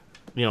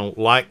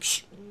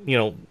 this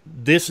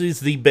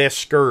is the best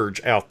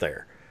Scourge out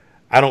there.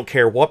 I don't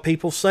care what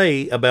people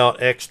say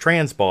about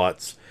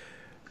X-Transbots.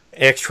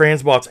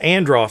 X-Transbots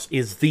Andros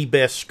is the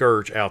best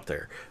Scourge out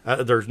there.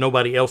 There's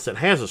nobody else that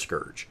has a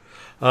Scourge.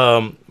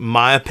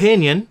 My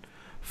opinion,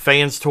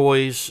 Fans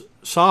Toys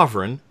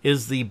Sovereign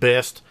is the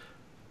best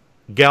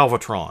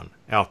Galvatron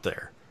out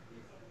there.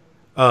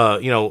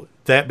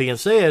 That being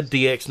said,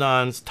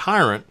 DX9's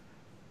Tyrant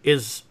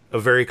is a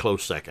very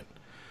close second.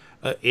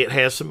 It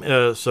has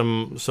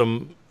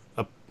some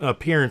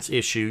appearance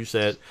issues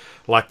that,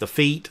 like the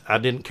feet, I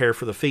didn't care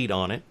for the feet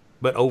on it,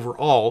 but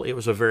overall it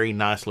was a very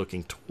nice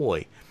looking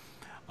toy.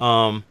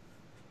 And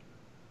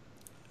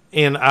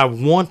I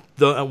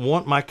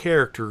want my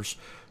characters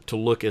to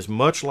look as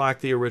much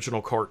like the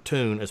original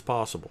cartoon as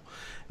possible.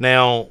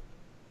 Now,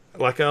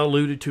 like I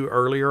alluded to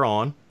earlier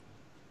on,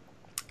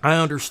 I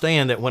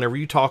understand that whenever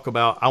you talk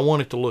about, I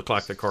want it to look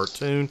like the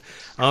cartoon,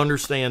 I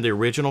understand the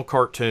original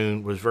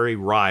cartoon was very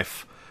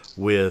rife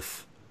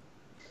with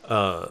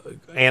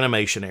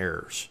animation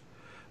errors.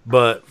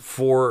 But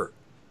for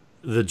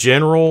the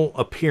general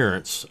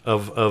appearance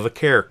of a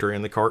character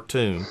in the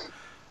cartoon,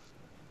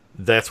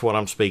 that's what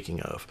I'm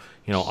speaking of.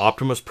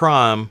 Optimus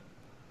Prime,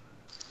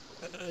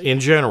 in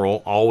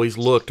general, always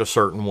looked a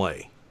certain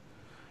way.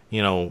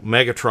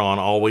 Megatron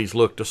always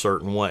looked a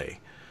certain way.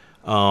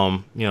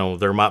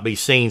 There might be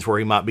scenes where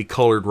he might be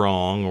colored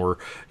wrong, or,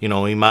 he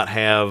might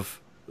have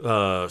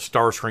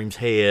Starscream's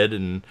head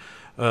and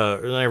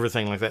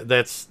everything like that.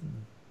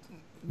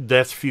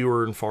 That's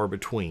fewer and far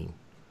between.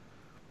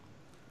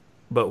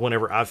 But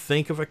whenever I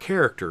think of a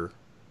character,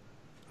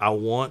 I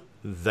want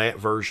that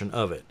version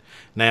of it.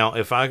 Now,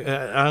 if I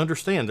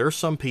understand, there's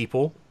some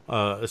people,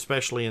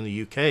 especially in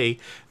the UK,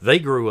 they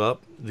grew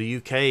up, the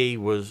UK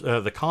was,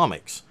 the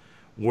comics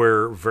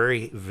were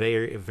very,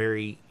 very,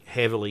 very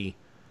heavily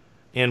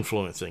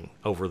influencing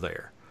over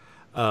there.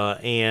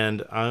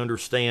 And I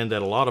understand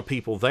that a lot of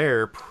people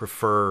there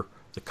prefer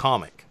the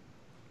comic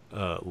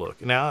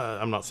look. Now,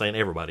 I'm not saying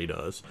everybody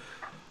does,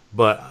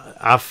 but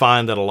I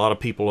find that a lot of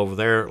people over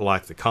there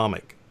like the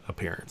comic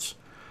appearance.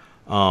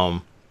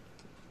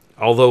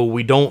 Although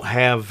we don't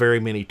have very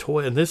many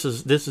toys, and this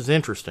is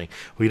interesting,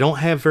 we don't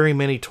have very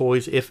many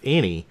toys, if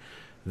any,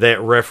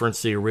 that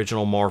reference the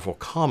original Marvel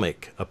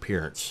comic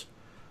appearance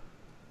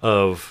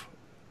of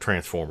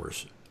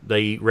Transformers.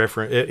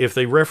 If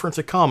they reference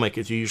a comic,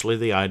 it's usually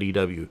the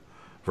IDW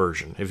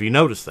version. Have you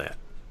noticed that?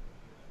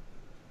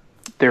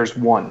 There's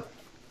one.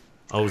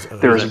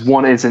 There's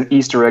one. It's an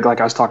Easter egg, like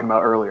I was talking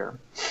about earlier.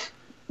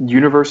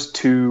 Universe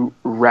 2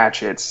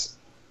 Ratchet's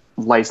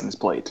license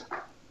plate.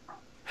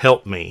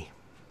 Help me.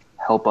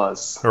 Help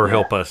us. Or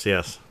help us,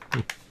 yes.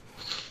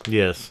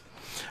 Yes.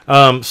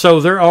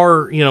 So there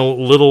are,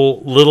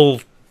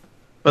 little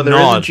But there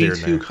nods is a here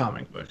and G2 there.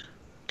 comic book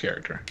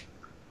character.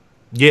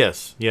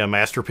 Yes. Yeah,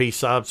 Masterpiece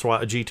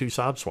Sideswipe,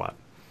 G2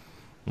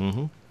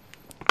 Sideswipe.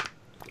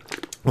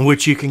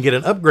 Which you can get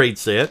an upgrade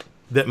set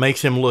that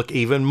makes him look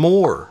even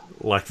more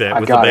like that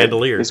with the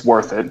bandolier. It's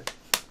worth it.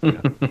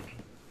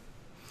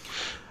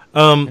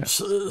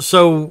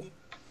 So,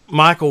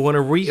 Michael,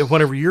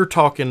 whenever you're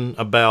talking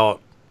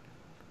about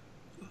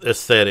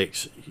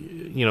aesthetics,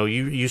 I know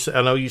you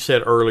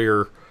said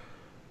earlier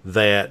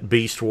that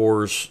Beast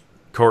Wars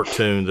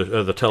cartoon,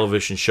 the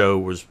television show,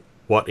 was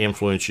what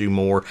influenced you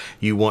more.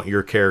 You want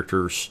your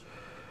characters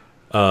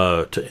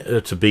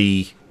to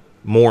be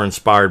more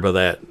inspired by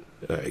that.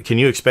 Can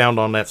you expound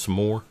on that some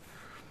more?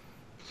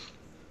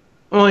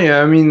 Well,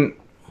 yeah,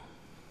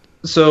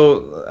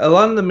 so a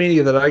lot of the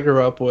media that I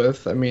grew up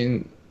with,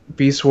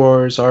 Beast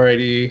Wars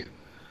already,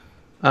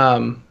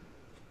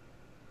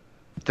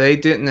 they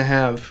didn't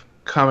have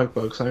comic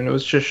books. It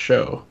was just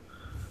show.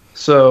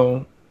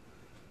 So,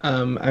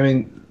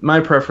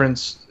 my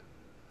preference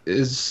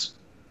is,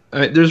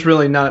 there's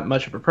really not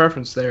much of a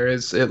preference there.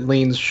 It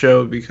leans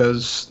show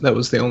because that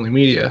was the only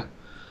media.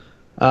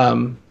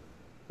 Though,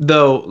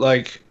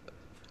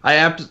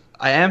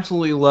 I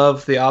absolutely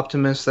love the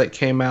Optimus that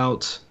came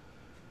out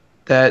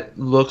that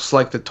looks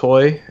like the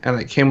toy, and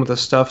it came with the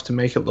stuff to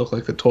make it look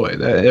like the toy.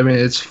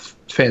 It's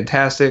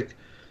fantastic.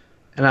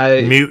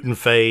 And mutant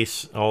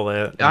face, all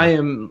that. I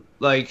am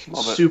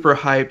super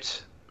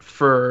hyped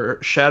for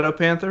Shadow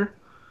Panther,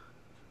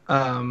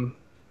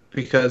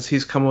 because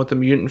he's coming with the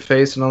mutant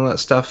face and all that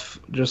stuff,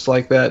 just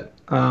like that.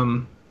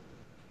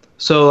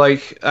 So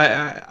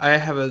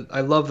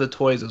I love the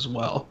toys as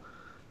well,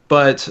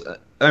 but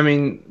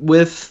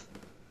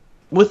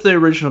with the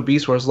original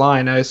Beast Wars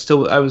line, I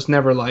was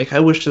never I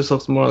wish this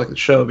looked more like the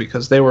show,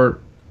 because they were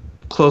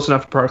close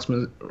enough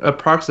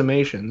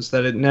approximations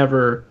that it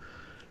never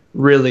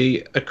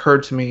really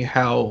occurred to me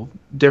how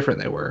different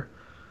they were.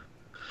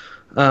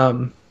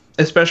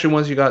 especially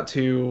once you got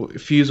to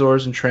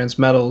Fusors and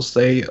Transmetals,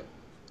 they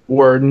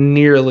were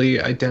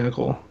nearly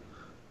identical.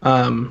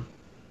 But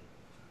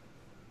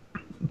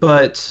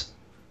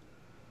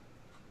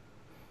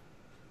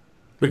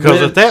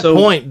because at that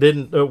point,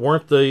 didn't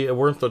weren't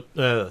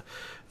the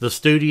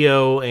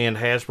studio and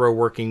Hasbro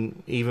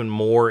working even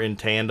more in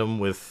tandem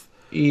with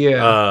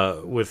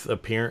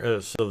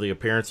appearance of the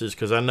appearances?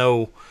 Because I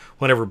know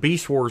whenever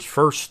Beast Wars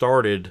first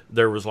started,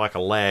 there was like a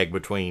lag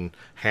between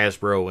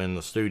Hasbro and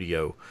the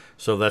studio,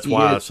 so that's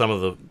why some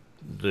of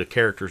the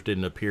characters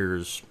didn't appear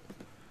as.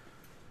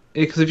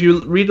 Because if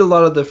you read a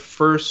lot of the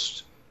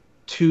first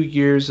 2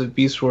 years of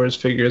Beast Wars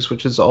figures,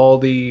 which is all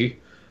the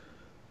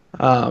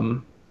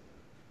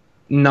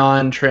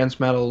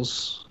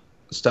non-Transmetals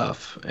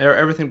stuff,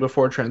 everything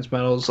before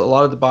Transmetals, a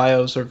lot of the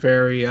bios are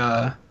very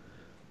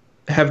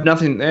have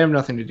nothing. They have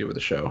nothing to do with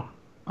the show.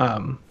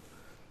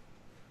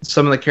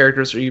 Some of the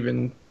characters are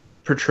even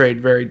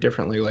portrayed very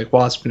differently, like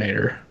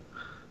Waspinator.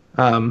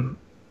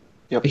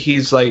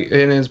 He's like,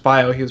 in his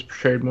bio, he was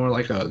portrayed more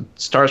like a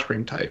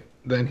Starscream type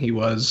than he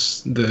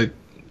was the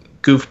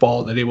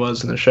goofball that he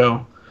was in the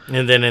show.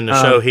 And then in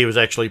the show, he was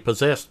actually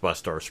possessed by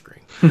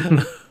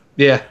Starscream.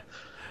 Yeah,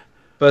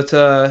 but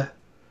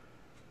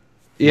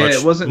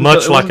it wasn't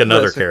much like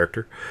another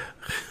character.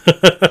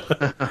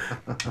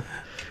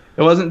 It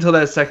wasn't until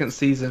that second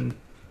season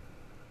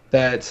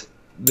that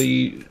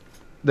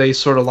they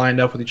sort of lined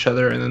up with each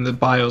other, and then the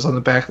bios on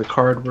the back of the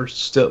card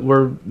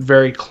were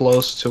very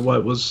close to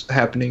what was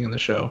happening in the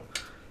show.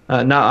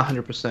 Not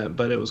 100%,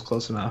 but it was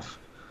close enough.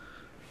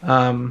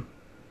 But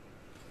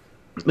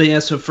yeah,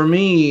 so for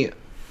me,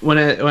 when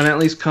it at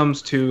least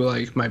comes to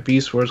like my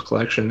Beast Wars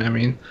collection, I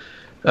mean,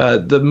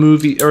 the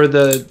movie or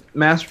the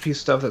Masterpiece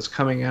stuff that's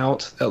coming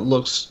out that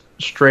looks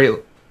straight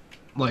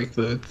like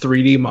the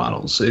 3D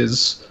models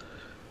is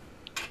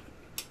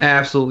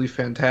absolutely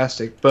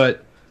fantastic.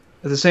 But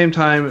at the same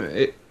time,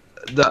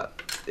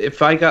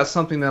 if I got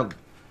something that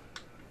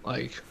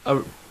like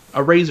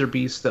a Razor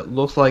Beast that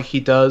looks like he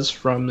does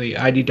from the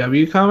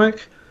IDW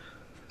comic,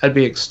 I'd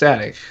be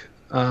ecstatic.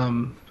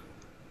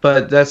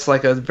 But that's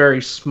like a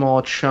very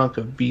small chunk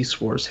of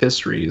Beast Wars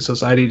history, is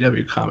those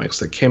IDW comics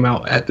that came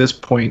out at this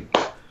point.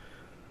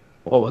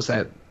 What was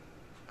that?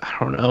 I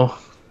don't know,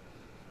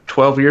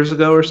 12 years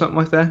ago or something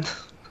like that?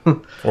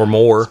 Or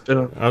more.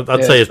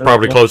 I'd say it's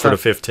probably closer to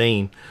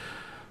 15.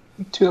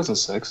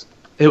 2006.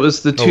 It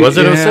was the was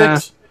it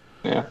 06?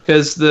 Yeah.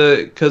 Because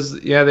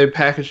they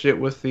packaged it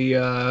with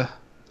the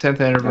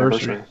 10th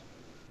anniversary.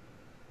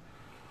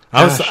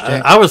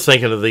 I was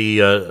thinking of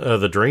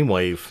the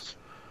Dreamwave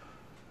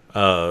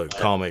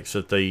comics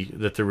that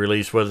they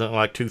released. Wasn't it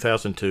like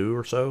 2002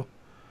 or so?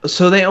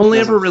 So they only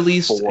ever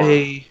released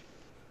the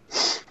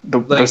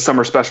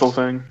summer special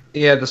thing.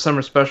 Yeah, the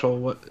summer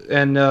special,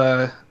 and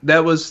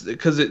that was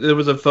because there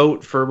was a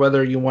vote for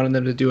whether you wanted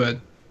them to do a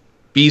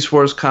Beast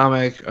Wars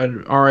comic,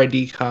 an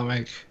RID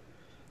comic,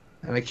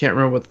 and I can't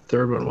remember what the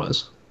third one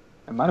was.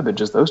 It might have been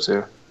just those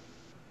two.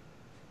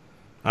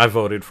 I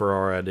voted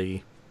for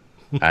RID.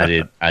 I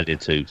did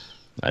too.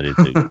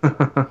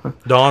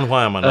 Don,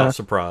 why am I not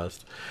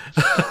surprised?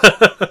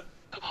 At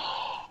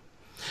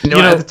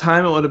the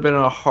time, it would have been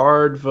a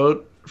hard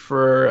vote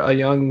for a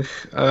young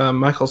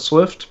Michael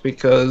Swift,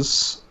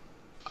 because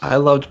I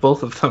loved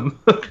both of them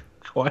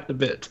quite a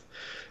bit.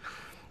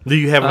 Do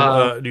you have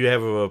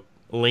a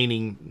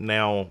leaning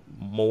now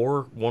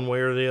more one way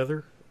or the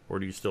other, or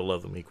do you still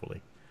love them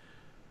equally?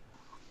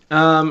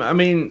 I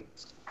mean,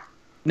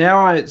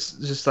 now it's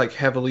just like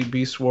heavily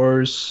Beast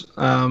Wars.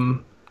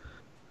 Like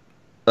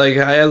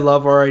I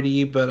love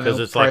RID, but because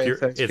it's like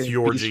it's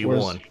your Beast G1.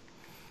 Wars.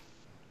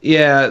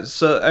 Yeah,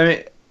 so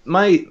I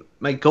mean,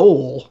 my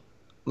goal,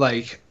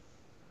 like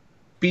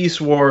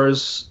Beast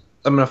Wars,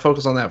 I'm gonna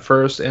focus on that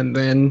first, and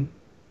then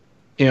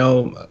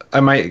I'll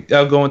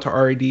go into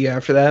RID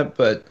after that.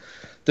 But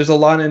there's a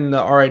lot in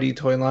the RID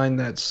toy line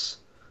that's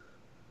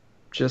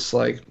just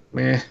like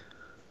meh.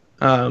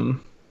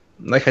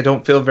 Like I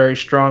don't feel very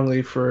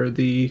strongly for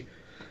the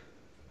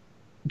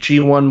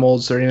G1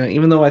 molds or anything,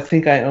 even though I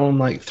think I own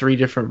like 3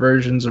 different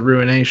versions of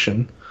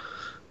Ruination.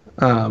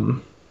 But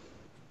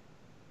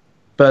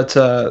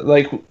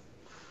like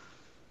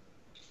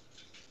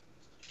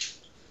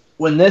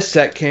when this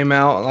set came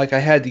out, like I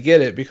had to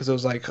get it because it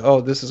was like,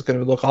 oh, this is going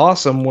to look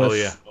awesome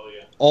with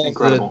all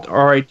Incredible. The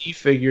RID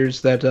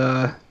figures that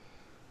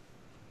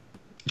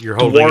you're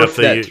holding up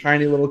the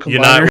tiny little combiner.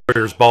 Unite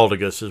Warriors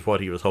Baldigus is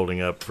what he was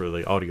holding up for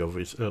the audio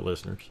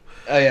listeners.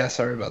 Oh yeah,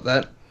 sorry about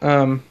that.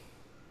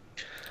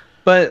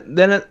 But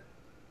then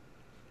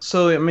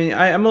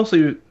I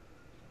mostly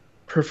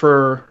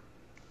prefer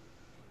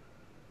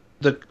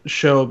the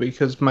show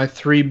because my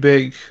 3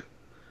 big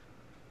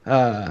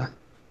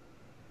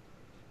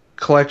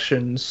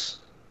collections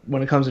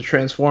when it comes to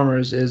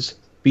Transformers is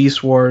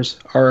Beast Wars,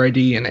 RID,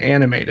 and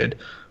Animated,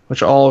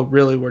 which all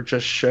really were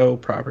just show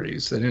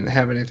properties. They didn't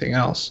have anything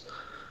else.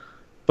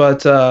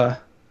 But I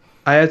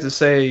have to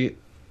say,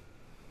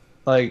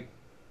 like,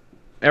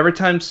 every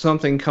time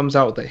something comes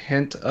out with a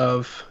hint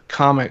of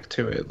comic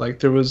to it, like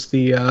there was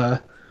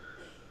the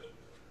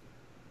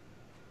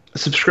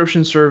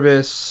subscription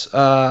service,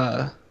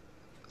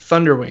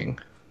 Thunderwing,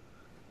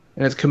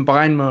 and its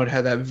combined mode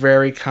had that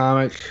very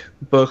comic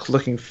book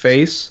looking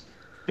face.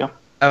 Yeah.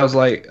 I was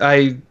like,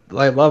 I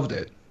loved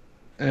it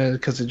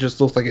because it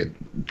just looked like it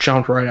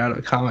jumped right out of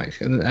a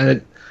comic, and I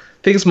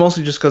think it's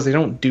mostly just because they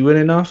don't do it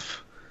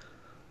enough.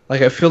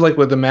 Like, I feel like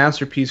with the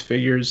Masterpiece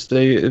figures,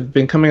 they've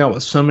been coming out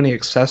with so many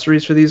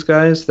accessories for these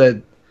guys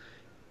that,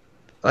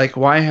 like,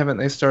 why haven't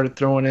they started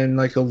throwing in,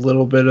 like, a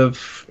little bit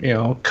of,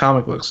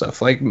 comic book stuff?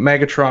 Like,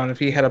 Megatron, if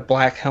he had a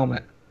black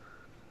helmet.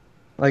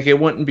 Like, it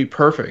wouldn't be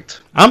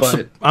perfect.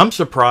 I'm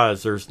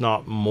surprised there's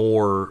not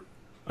more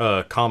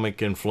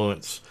comic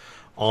influence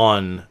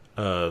on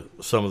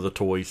some of the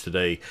toys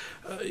today.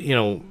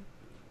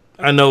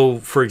 I know,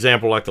 for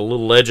example, like the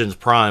Little Legends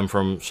Prime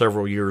from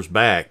several years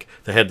back,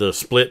 they had the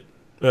split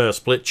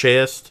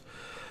chest.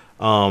 It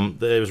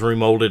was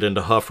remolded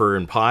into Huffer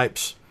and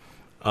pipes.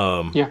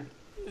 Yeah.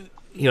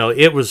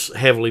 It was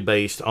heavily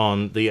based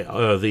on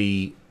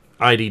the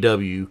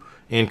IDW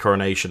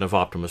incarnation of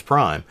Optimus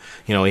Prime.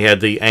 He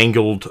had the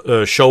angled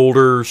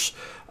shoulders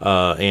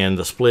and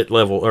the split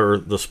level or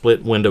the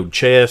split windowed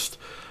chest,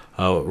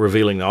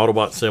 revealing the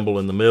Autobot symbol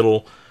in the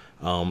middle.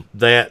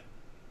 That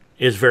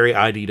is very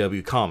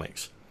IDW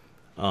Comics.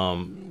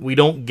 We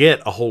don't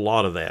get a whole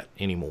lot of that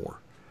anymore.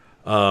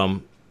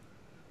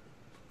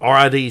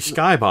 RID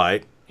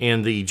Skybite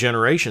in the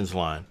Generations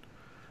line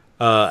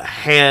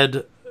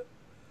had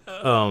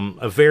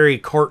a very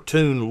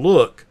cartoon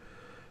look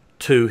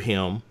to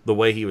him, the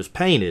way he was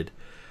painted,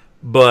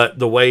 but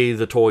the way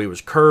the toy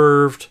was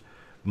curved,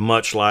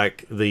 much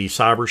like the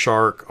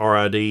Cybershark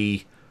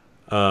RID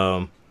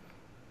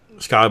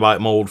Skybite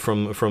mold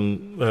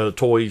from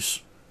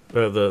toys,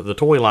 the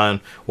toy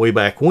line way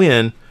back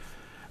when.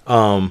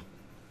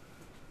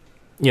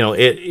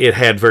 It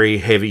had very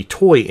heavy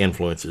toy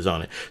influences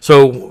on it.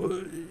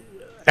 So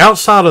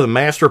outside of the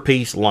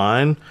Masterpiece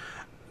line,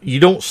 you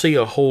don't see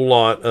a whole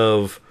lot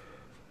of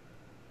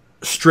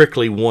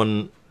strictly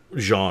one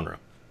genre.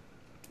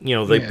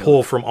 They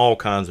pull from all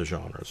kinds of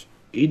genres.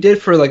 You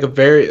did for a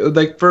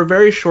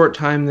very short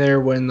time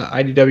there when the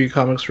IDW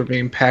comics were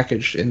being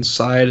packaged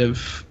inside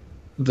of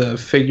the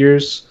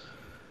figures.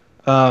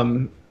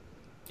 You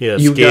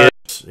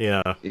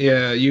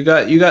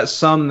got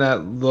some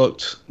that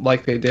looked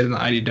like they did in the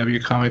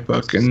IDW comic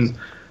book, and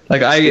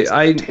like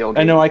I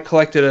know I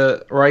kept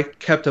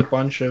a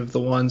bunch of the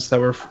ones that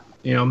were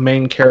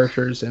main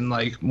characters in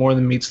like More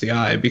Than Meets the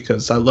Eye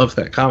because I love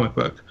that comic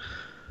book.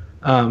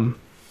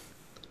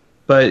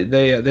 But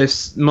they've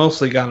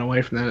mostly gotten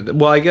away from that.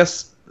 Well, I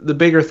guess the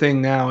bigger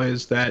thing now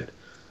is that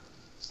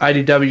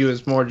IDW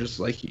is more just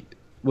like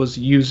was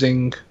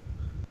using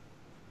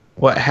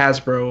what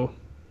Hasbro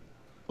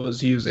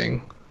was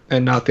using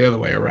and not the other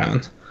way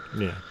around.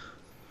 Yeah.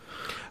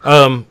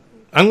 I'm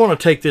going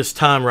to take this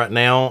time right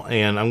now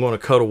and I'm going to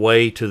cut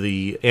away to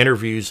the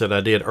interviews that I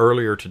did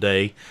earlier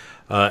today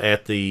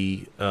at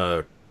the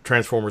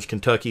Transformers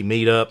Kentucky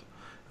meetup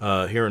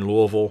here in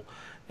Louisville,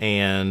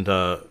 and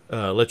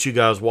let you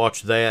guys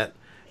watch that.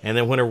 And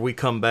then whenever we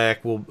come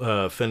back,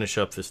 we'll finish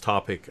up this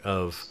topic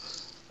of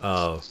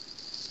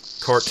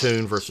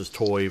cartoon versus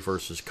toy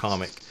versus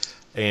comic,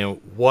 and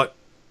what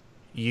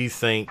you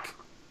think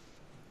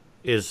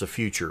is the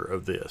future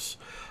of this.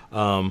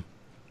 I'm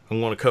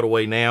going to cut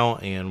away now,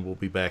 and we'll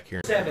be back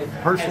here.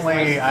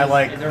 Personally, I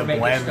like the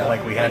blend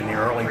like we had in the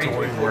early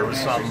toys, where it was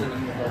some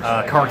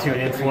cartoon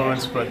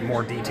influence, but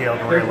more detailed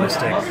and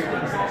realistic,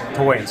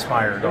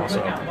 toy-inspired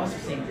also.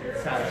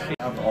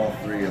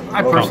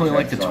 I personally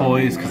like the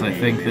toys because I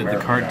think that the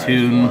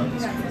cartoon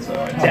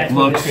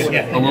looks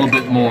a little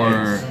bit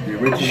more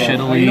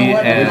shittily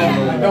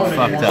and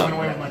fucked up.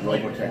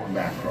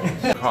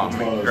 The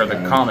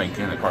comic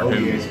and the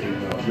cartoon.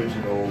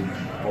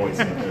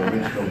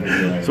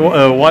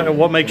 So,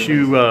 what makes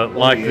you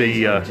like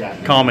the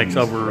comics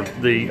over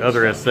the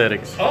other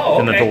aesthetics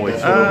in the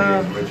toys?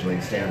 I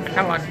kind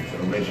of like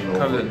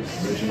because it's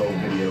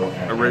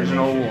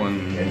original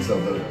and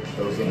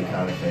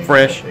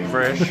Fresh.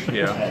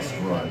 Yeah.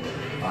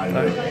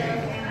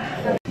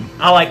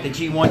 I like the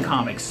G1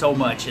 comics so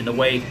much, and the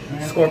way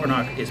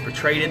Scorponok is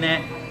portrayed in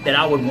that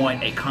I would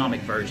want a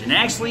comic version.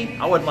 Actually,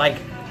 I would like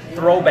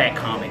throwback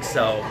comics.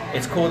 So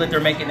it's cool that they're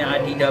making the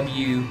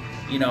IDW,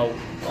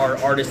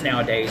 artists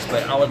nowadays.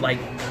 But I would like,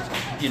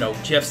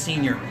 Jeff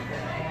Senior,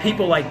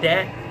 people like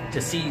that.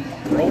 To see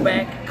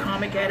throwback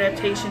comic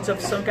adaptations of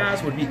some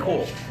guys would be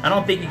cool. I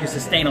don't think you can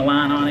sustain a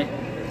line on it,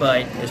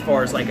 but as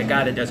far as like a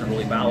guy that doesn't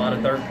really buy a lot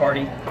of third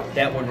party,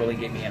 that would really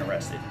get me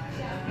interested.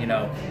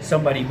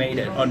 Somebody made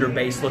an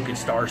underbase looking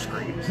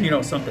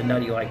Starscream, something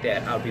nutty like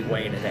that, I would be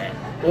way into that.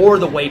 Or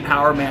the way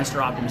Power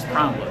Master Optimus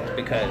Prime looked,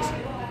 because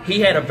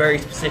he had a very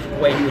specific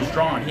way he was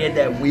drawn. He had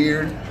that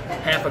weird,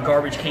 half a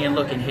garbage can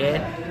looking head.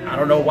 I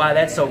don't know why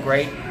that's so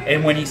great.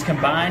 And when he's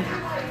combined,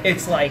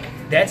 it's like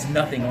that's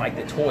nothing like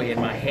the toy in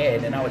my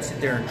head, and I would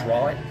sit there and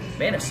draw it.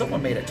 Man, if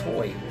someone made a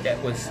toy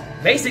that was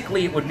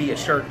basically, it would be a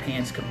shirt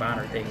pants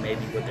combiner thing,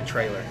 maybe with the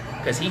trailer,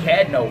 because he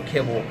had no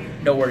kibble,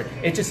 nowhere.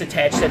 It just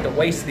attached at the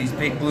waist of these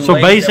big blue. So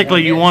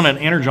basically, you want an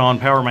Energon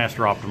Power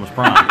Master Optimus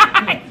Prime.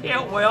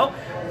 Yeah, well,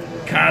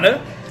 kind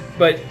of,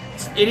 but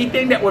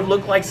anything that would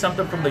look like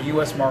something from the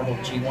U.S. Marvel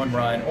G1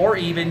 run, or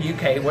even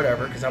UK,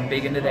 whatever, because I'm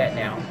big into that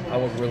now. I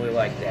would really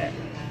like that.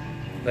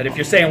 But if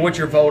you're saying what's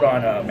your vote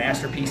on a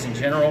masterpiece in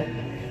general,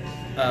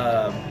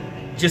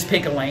 just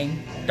pick a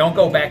lane. Don't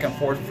go back and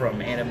forth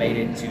from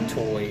animated to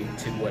toy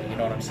to what, you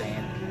know what I'm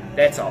saying?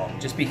 That's all.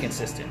 Just be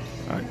consistent.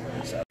 All right.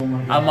 So.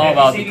 I'm all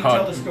about the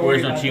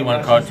original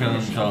G1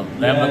 cartoons, so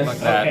them look like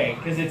that. Okay,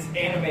 because it's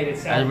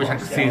animated. I wish I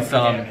could see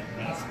some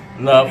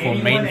love for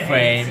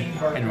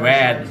Mainframe and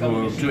Rad,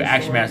 who do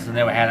Action Masters and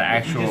never had an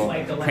actual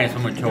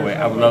Transformer toy.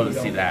 I would love to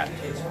see that.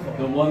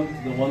 The one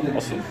that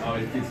awesome.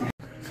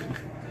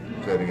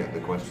 Say it again,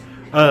 the question.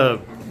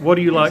 What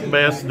do you like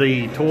best,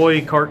 the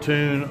toy,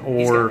 cartoon,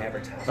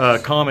 or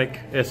comic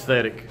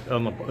aesthetic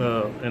on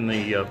in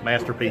the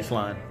Masterpiece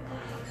line?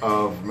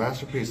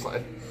 Masterpiece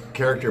line,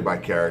 character by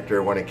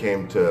character. When it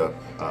came to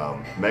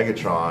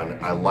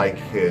Megatron, I like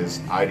his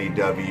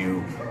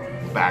IDW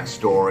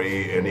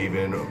backstory and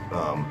even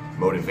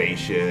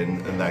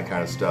motivation and that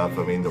kind of stuff.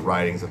 I mean, the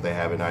writings that they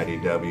have in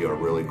IDW are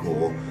really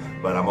cool,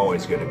 but I'm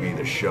always going to be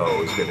the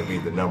show. It's going to be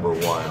the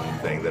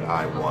 #1 thing that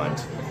I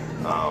want.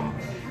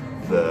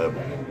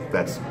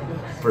 That's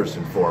first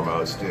and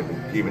foremost,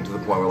 even to the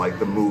point where like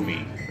the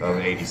movie of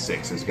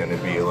 '86 is going to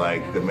be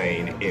like the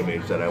main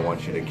image that I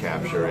want you to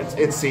capture.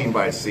 It's scene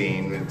by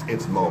scene,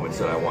 it's moments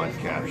that I want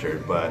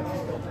captured, but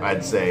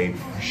I'd say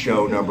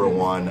show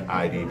 #1,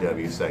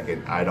 IDW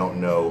second. I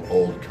don't know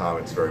old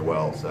comics very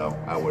well, so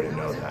I wouldn't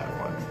know that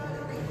one.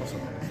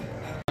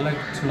 I like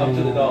to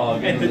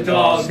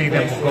see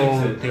them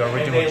go the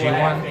original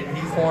G1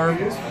 form,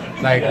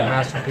 like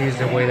Masterpiece,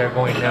 the way they're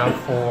going now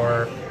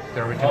for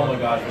the original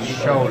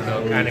show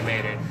look,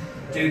 animated.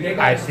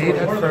 I did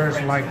at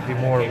first like the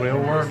more real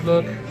world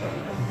look,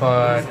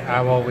 but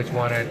I've always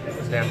wanted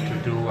them to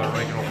do an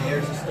original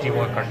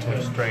G1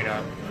 cartoon straight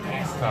up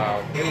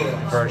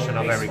version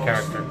of every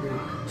character.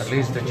 At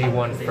least the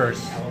G1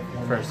 first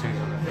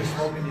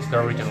season, the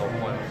original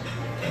one.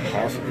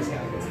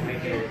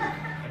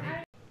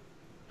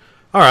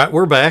 All right,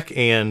 we're back,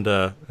 and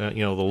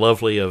you know, the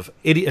lovely of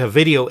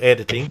video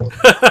editing.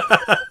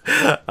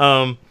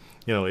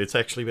 You know, it's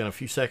actually been a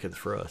few seconds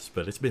for us,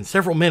 but it's been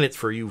several minutes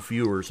for you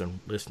viewers and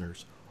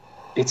listeners.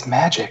 It's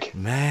magic.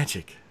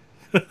 Magic.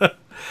 But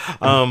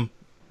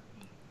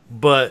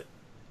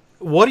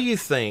what do you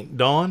think,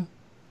 Dawn?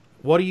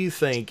 What do you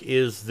think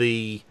is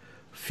the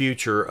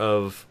future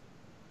of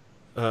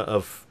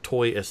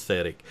toy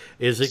aesthetic?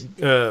 Is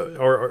it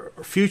are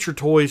future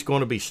toys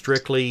going to be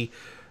strictly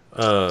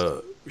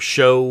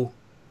show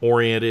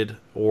oriented,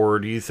 or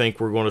do you think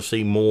we're going to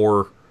see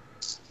more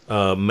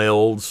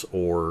melds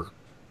or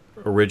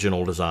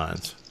original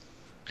designs?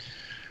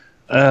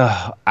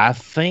 I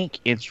think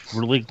it's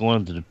really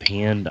going to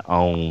depend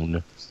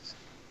on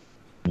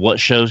what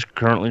show's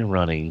currently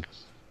running,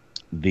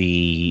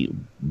 the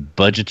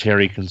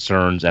budgetary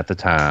concerns at the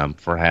time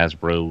for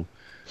Hasbro,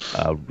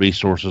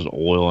 resources,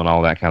 oil, and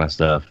all that kind of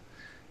stuff,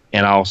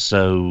 and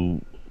also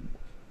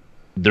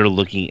they're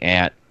looking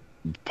at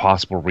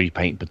possible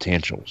repaint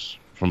potentials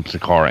from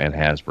Takara and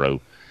Hasbro.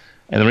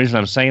 And the reason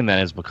I'm saying that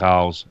is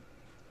because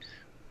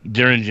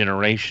during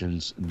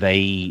generations,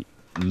 they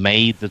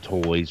made the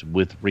toys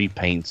with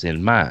repaints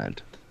in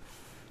mind,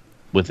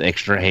 with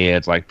extra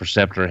heads, like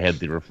Perceptor had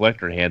the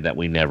reflector head that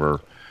we never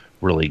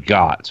really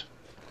got,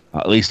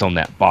 at least on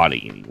that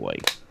body anyway.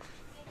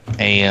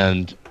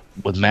 And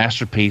with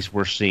Masterpiece,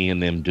 we're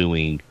seeing them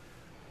doing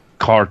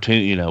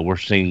cartoon, you know, we're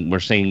seeing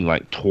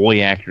like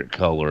toy accurate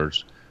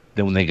colors.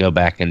 Then when they go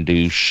back and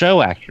do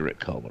show accurate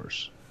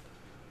colors,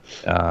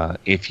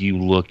 if you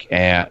look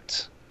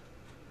at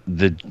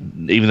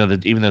even though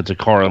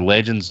Takara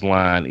Legends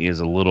line is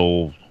a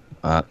little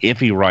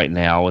iffy right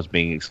now as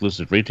being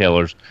exclusive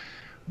retailers,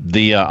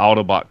 the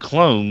Autobot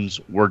clones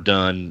were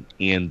done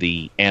in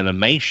the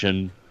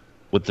animation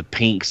with the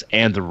pinks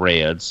and the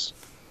reds,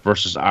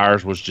 versus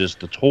ours was just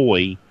the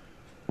toy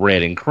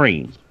red and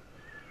cream.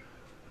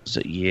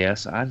 So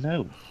yes, I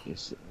know.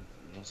 Yes,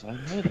 I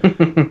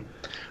know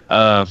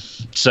that.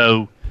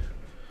 So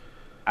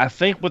I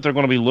think what they're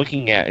going to be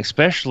looking at,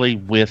 especially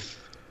with,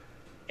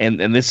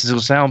 and this is going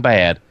to sound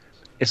bad,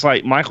 it's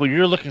like, Michael,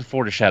 you're looking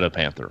forward to Shadow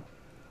Panther.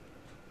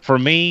 For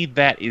me,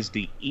 that is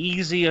the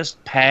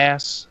easiest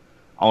pass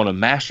on a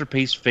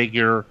Masterpiece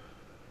figure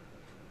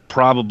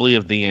probably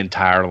of the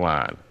entire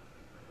line,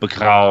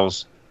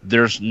 because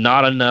there's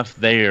not enough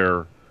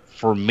there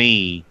for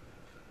me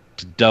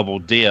to double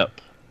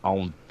dip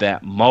on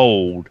that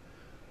mold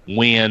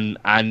when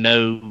I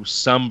know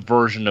some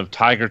version of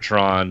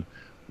Tigertron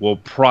will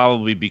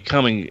probably be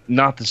coming,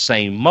 not the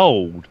same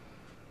mold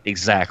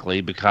exactly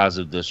because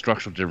of the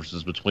structural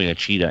differences between a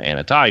cheetah and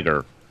a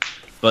tiger,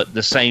 but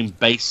the same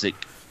basic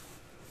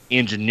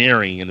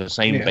engineering and the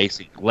same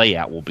basic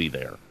layout will be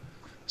there.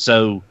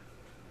 So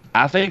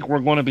I think we're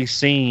going to be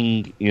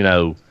seeing,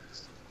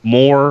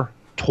 more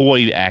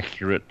toy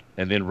accurate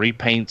and then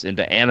repaints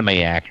into anime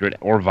accurate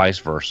or vice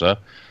versa.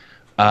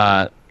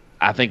 I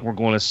think we're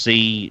going to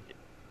see,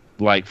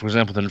 like, for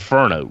example, the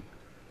Inferno.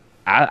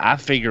 I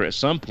figure at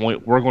some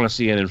point we're going to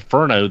see an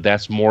Inferno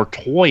that's more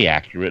toy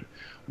accurate,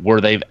 where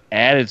they've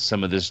added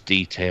some of this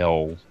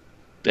detail,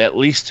 at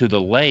least to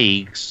the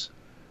legs,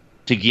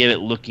 to get it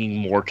looking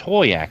more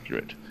toy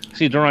accurate.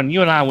 See, Duran,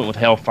 you and I went with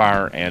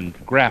Hellfire and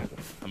Grapple.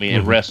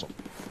 And Wrestle.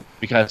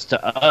 Because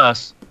to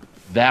us,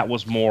 that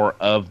was more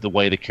of the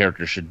way the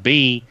character should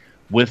be,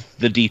 with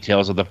the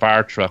details of the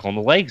fire truck on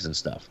the legs and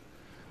stuff.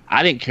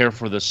 I didn't care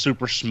for the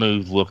super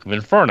smooth look of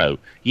Inferno.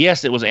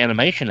 Yes, it was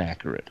animation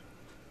accurate,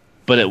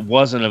 but it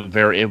wasn't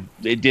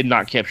it did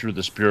not capture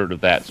the spirit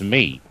of that to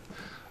me.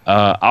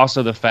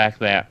 Also, the fact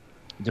that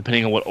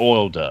depending on what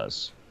oil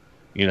does,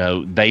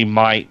 they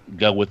might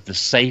go with the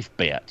safe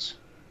bet.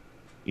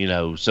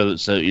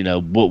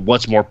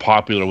 What's more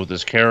popular with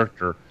this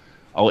character?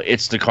 Oh,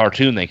 it's the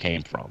cartoon they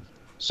came from,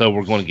 so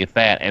we're going to get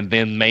that. And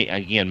then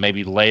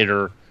maybe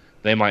later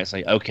they might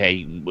say,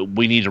 okay,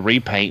 we need to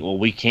repaint. Well,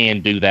 we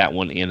can do that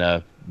one in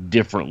a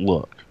different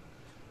look.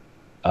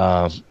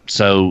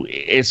 So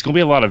it's going to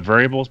be a lot of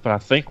variables, but I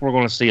think we're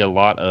going to see a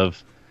lot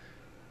of,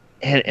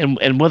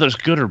 and whether it's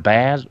good or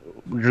bad,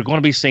 you're going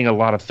to be seeing a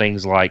lot of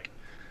things like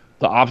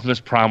the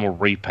Optimus Primal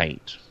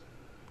repaint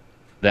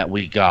that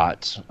we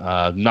got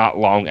not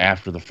long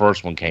after the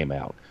first one came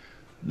out.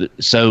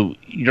 So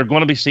you're going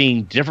to be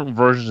seeing different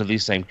versions of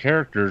these same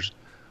characters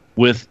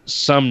with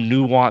some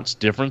nuanced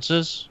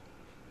differences,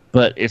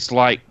 but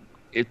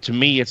to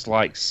me, it's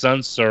like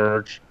Sun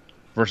Surge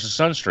versus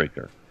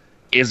Sunstreaker.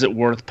 Is it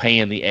worth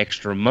paying the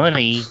extra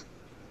money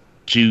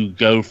to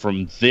go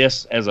from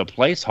this as a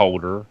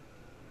placeholder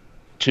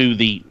to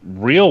the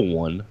real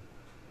one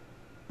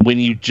when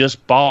you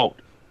just bought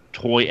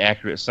toy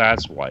accurate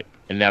Sideswipe,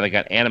 and now they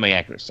got anime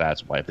accurate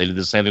Sideswipe? They did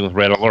the same thing with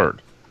Red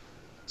Alert.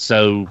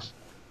 So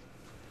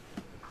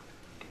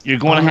you're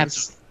going to have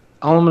to...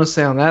 All I'm going to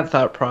say on that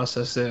thought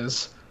process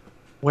is,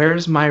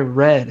 where's my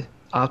red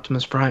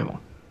Optimus Primal?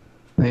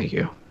 Thank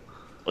you.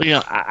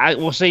 Well, I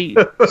will see.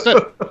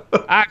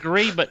 I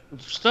agree, but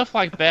stuff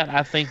like that,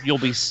 I think you'll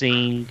be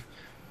seeing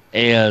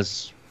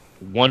as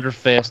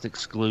Wonderfest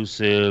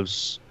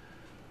exclusives,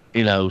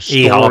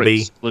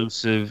 e-hobby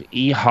exclusive,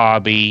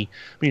 e-hobby.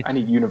 I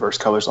need Universe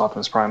Colors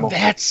Optimus Primal.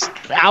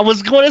 I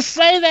was going to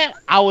say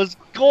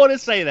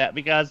that.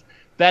 Because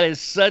that is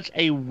such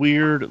a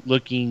weird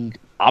looking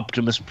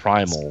Optimus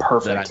Primal. It's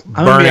perfect.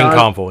 Burning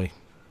convoy.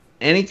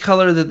 Any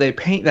color that they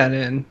paint that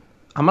in,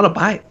 I'm gonna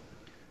buy it.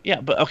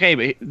 Yeah, but okay,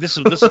 but this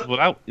is what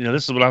I'm going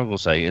to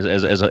say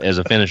as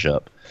a finish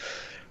up.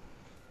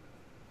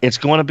 It's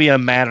going to be a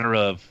matter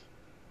of,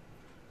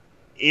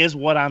 is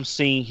what I'm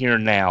seeing here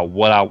now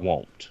what I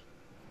want,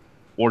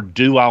 or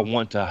do I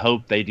want to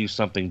hope they do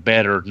something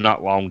better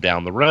not long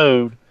down the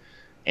road,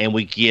 and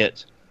we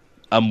get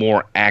a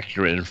more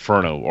accurate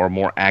Inferno or a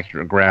more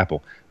accurate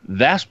Grapple?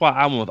 That's why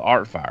I went with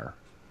Artfire.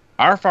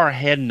 Artfire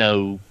had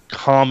no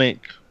comic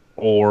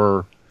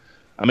or,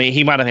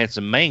 he might have had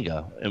some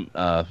manga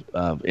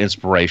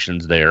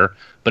inspirations there,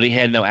 but he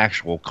had no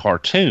actual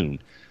cartoon.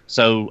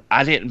 So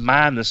I didn't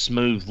mind the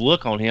smooth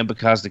look on him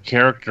because the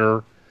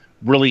character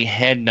really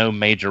had no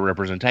major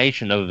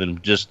representation other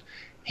than just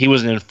he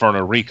was an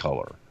Inferno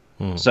recolor.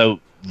 So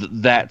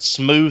that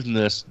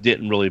smoothness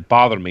didn't really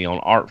bother me on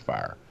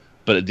Artfire,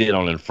 but it did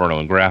on Inferno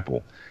and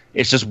Grapple.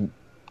 It's just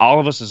all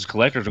of us as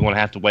collectors are going to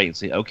have to wait and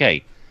see,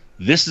 okay,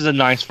 this is a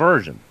nice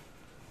version.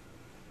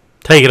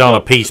 Take it on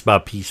a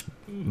piece-by-piece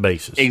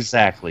basis.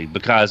 Exactly,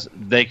 because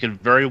they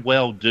could very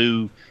well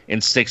do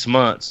in 6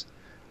 months.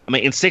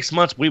 In 6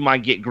 months, we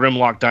might get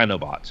Grimlock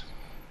Dinobots.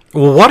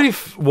 Well,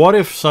 what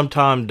if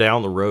sometime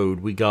down the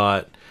road we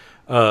got,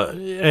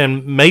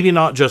 and maybe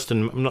not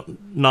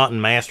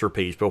in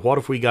Masterpiece, but what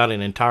if we got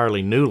an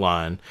entirely new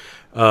line,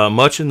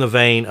 much in the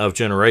vein of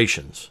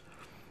Generations,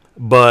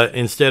 but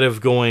instead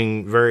of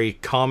going very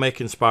comic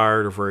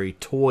inspired or very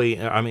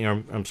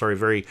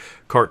very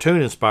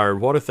cartoon inspired,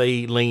 what if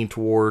they lean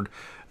toward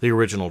the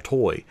original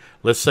toy?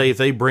 Let's say if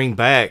they bring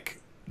back,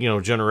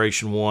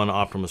 Generation 1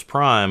 Optimus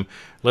Prime,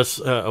 he's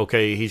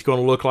going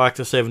to look like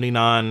the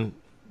 79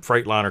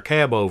 Freightliner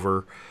cab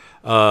over,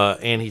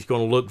 and he's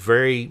going to look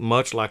very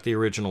much like the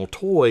original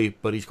toy,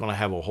 but he's going to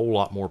have a whole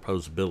lot more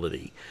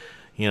posability.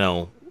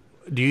 Do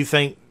you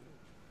think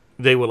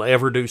they will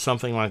ever do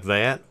something like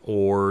that,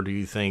 or do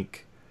you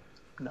think...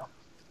 No.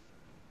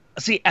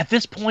 See, at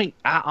this point,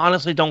 I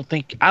honestly don't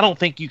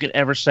think you can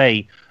ever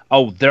say,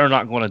 oh, they're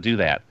not going to do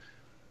that.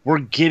 We're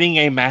getting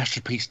a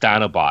Masterpiece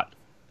Dinobot,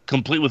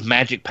 complete with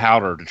magic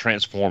powder to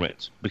transform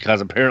it,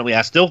 because apparently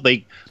I still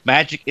think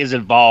magic is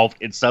involved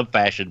in some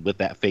fashion with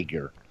that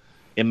figure.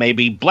 It may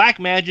be black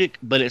magic,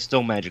 but it's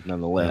still magic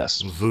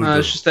nonetheless.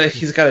 It's just that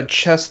he's got a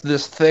chest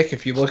this thick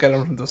if you look at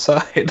him from the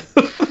side.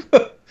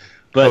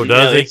 But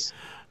does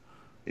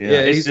he?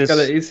 Yeah,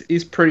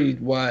 he's pretty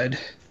wide.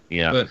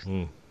 Yeah.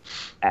 But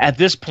at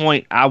this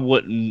point, I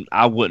wouldn't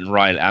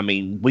write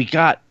it. We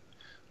got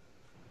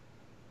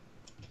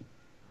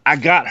I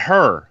got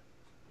her.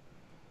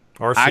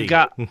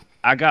 RC.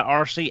 I got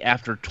RC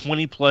after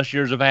 20 plus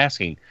years of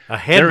asking. A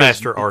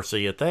headmaster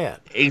RC at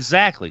that.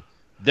 Exactly.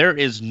 There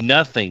is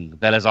nothing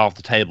that is off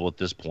the table at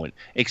this point,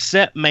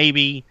 except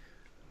maybe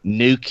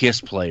new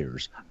KISS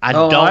players. I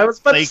was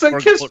about to say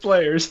KISS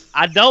players.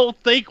 I don't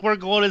think we're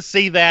going to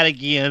see that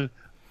again,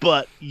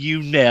 but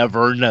you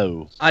never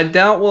know. I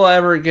doubt we'll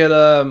ever get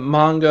a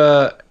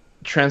manga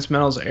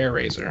Transmetals Air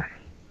Razor.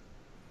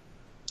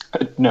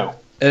 No.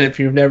 And if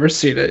you've never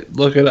seen it,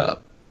 look it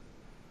up.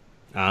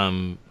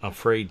 I'm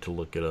afraid to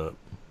look it up.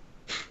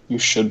 You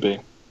should be.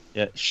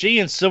 Yeah, he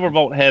and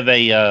Silverbolt have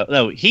he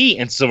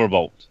and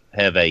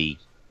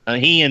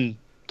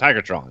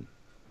Tigertron.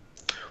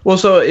 Well,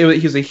 so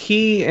he's a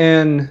he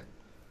in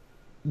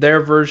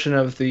their version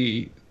of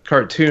the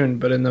cartoon,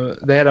 but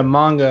they had a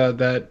manga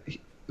that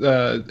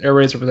Air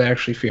Razor was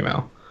actually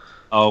female.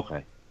 Oh,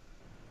 okay.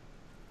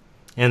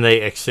 And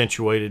they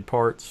accentuated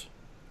parts?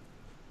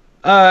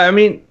 I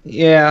mean,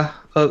 yeah,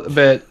 a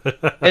bit.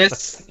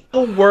 It's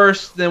still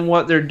worse than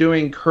what they're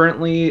doing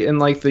currently in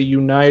like the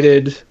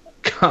United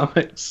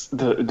comics.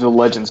 The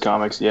Legends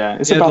comics, yeah.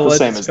 It's about the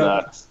same as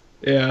that.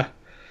 Yeah.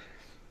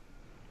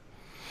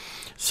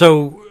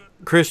 So,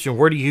 Christian,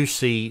 where do you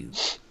see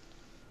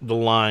the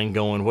line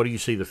going? What do you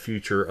see the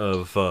future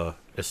of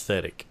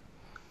aesthetic?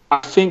 I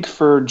think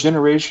for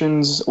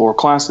generations or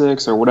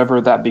classics or whatever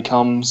that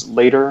becomes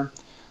later,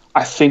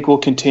 I think we'll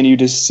continue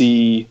to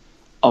see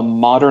a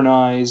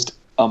modernized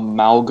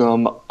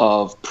amalgam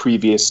of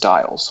previous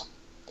styles.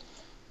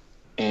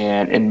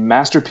 And in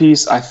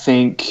Masterpiece, I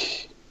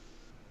think,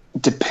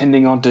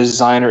 depending on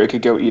designer, it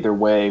could go either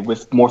way,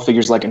 with more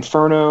figures like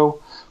Inferno,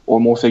 or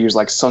more figures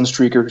like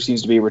Sunstreaker, who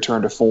seems to be a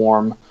return to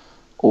form,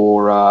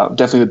 or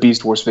definitely the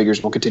Beast Wars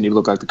figures will continue to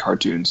look like the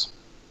cartoons.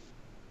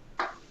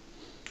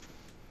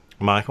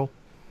 Michael?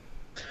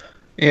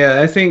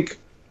 Yeah, I think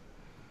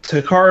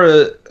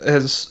Takara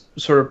has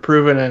sort of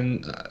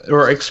proven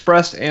or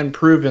expressed and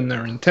proven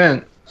their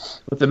intent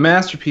with the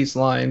Masterpiece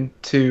line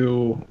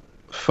to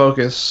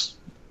focus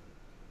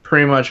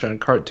pretty much on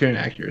cartoon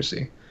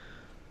accuracy.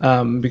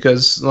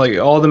 Because like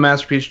all the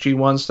Masterpiece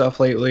G1 stuff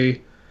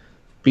lately,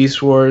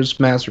 Beast Wars,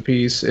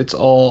 Masterpiece, it's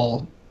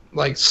all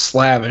like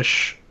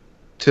slavish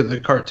to the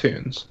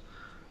cartoons.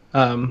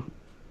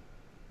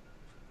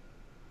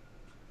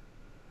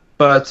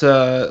 But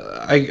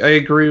I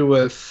agree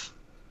with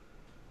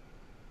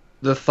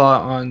the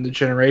thought on the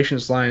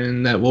Generations line,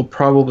 and that we'll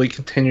probably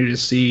continue to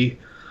see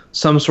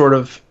some sort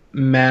of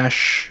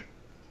mash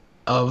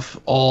of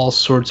all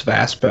sorts of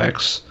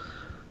aspects.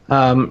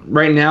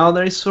 Right now,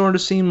 they sort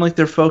of seem like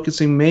they're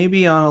focusing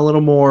maybe on a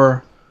little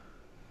more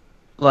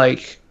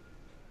like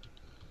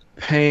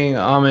paying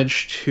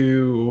homage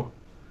to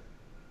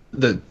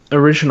the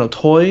original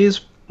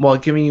toys while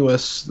giving you a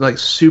like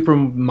super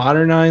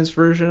modernized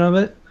version of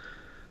it.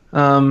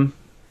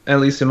 At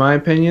least in my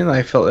opinion,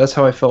 that's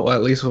how I felt,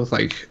 at least with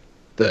like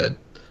the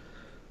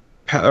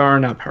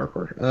not Power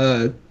Core,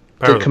 the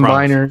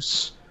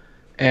combiners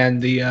and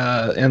the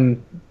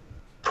and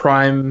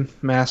Prime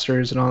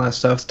Masters and all that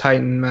stuff,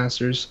 Titan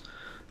Masters.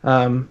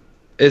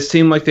 It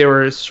seemed like they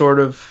were sort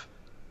of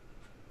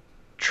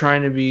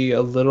trying to be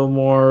a little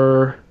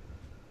more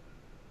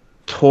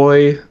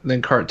toy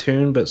than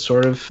cartoon, but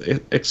sort of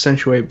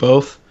accentuate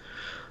both.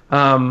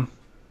 So,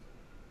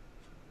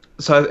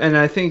 and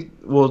I think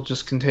we'll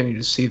just continue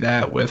to see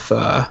that with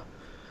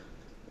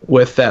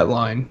that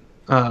line,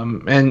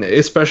 and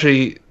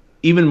especially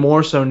even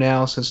more so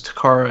now since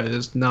Takara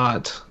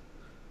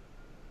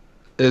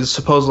is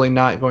supposedly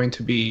not going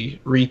to be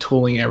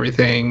retooling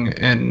everything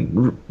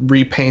and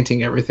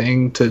repainting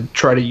everything to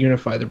try to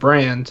unify the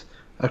brand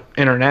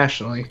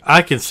internationally.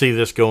 I can see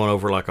this going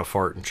over like a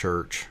fart in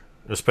church,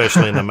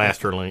 especially in the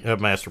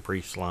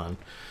Masterpiece line.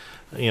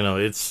 You know,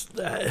 it's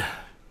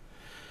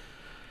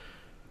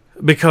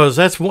because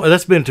that's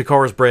been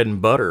Takara's bread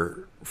and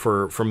butter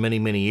for many,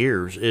 many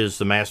years, is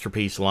the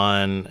Masterpiece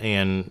line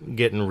and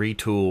getting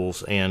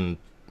retools and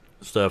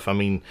stuff. I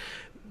mean,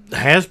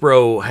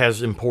 Hasbro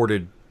has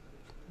imported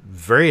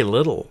very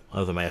little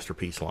of the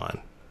Masterpiece line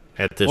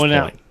at this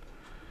point.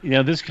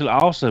 Now, this could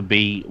also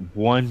be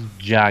one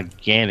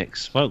gigantic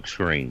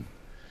smokescreen.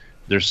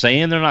 They're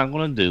saying they're not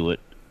going to do it.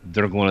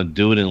 They're going to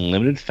do it in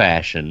limited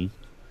fashion.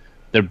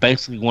 They're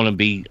basically going to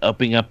be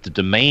upping up the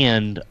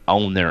demand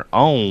on their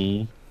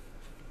own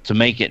to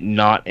make it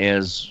not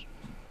as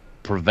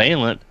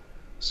prevalent,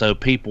 so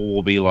people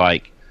will be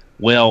like,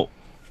 well,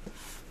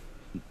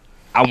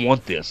 I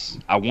want this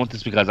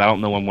because I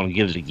don't know when I'm going to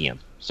get it again.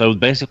 So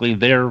basically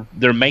they're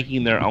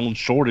making their own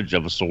shortage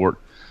of a sort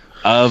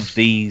of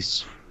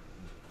these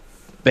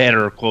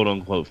better quote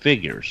unquote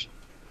figures.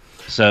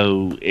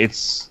 So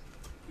it's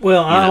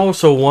I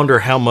also wonder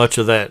how much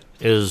of that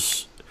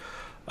is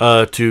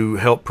to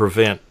help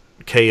prevent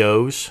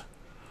KOs.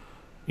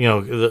 You know,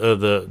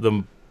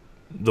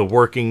 the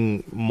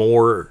working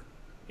more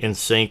in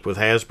sync with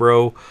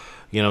Hasbro.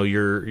 You know,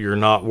 you're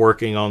not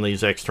working on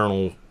these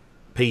external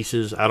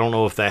pieces. I don't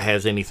know if that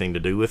has anything to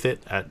do with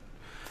it.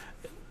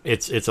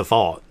 It's a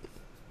thought.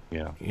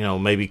 Yeah. You know,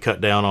 maybe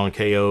cut down on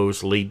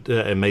KOs,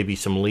 and maybe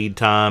some lead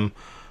time.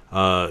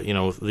 You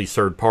know, these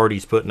third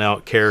parties putting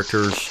out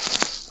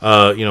characters,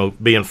 you know,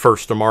 being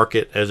first to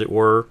market, as it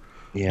were,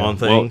 on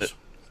things.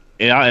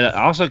 Well, it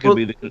also could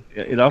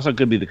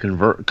be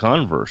the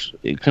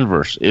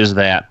converse is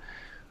that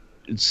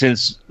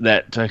since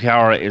that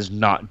Takara is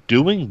not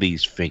doing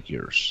these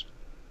figures,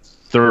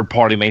 third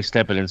party may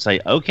step in and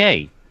say,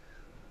 okay,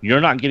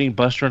 you're not getting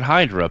Buster and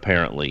Hydra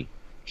apparently.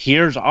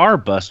 Here's our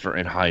Buster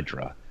and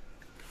Hydra.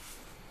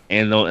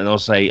 And they'll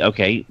say,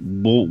 okay,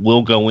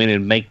 we'll go in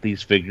and make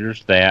these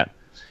figures that,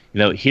 you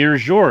know,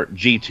 here's your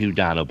G2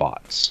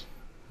 Dinobots,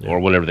 or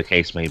whatever the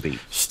case may be.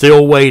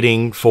 Still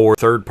waiting for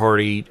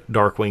third-party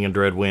Darkwing and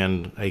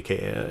Dreadwind,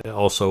 aka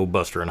also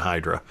Buster and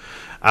Hydra.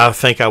 I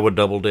think I would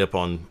double dip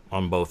on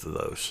both of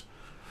those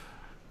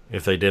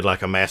if they did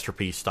like a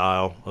masterpiece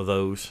style of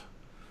those.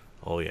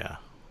 Oh yeah,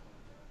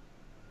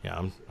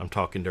 I'm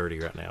talking dirty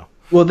right now.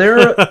 Well,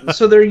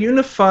 their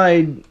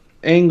unified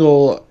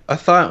angle, I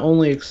thought,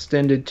 only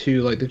extended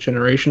to like the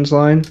Generations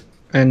line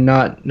and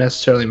not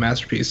necessarily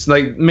Masterpiece.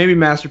 Like maybe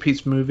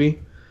Masterpiece movie,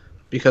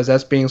 because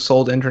that's being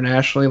sold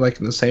internationally, like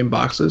in the same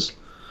boxes.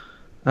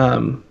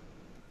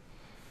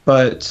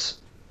 But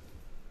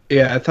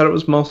yeah, I thought it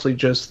was mostly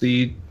just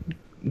the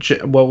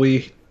what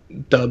we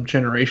dubbed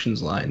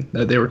Generations line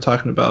that they were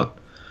talking about.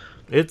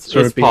 It's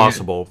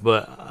possible,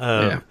 but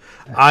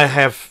I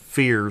have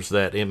fears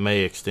that it may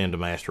extend to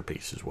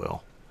Masterpiece as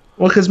well.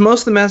 Well, because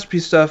most of the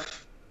Masterpiece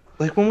stuff,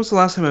 like, when was the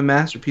last time a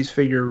Masterpiece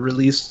figure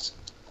released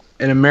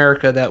in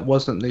America that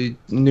wasn't the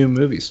new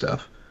movie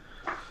stuff?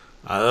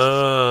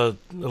 The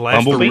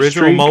last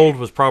original mold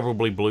was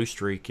probably Blue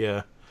Streak,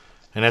 yeah.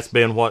 And that's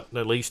been, what,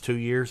 at least 2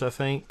 years, I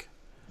think?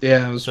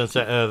 Yeah. Since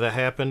that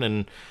happened,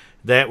 and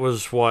that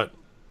was what...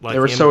 Like they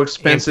were so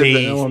expensive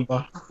that no one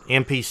bought.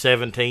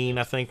 MP17,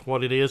 I think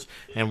what it is,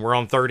 and we're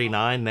on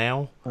 39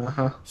 now.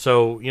 Uh-huh.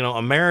 So, you know,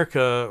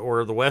 America,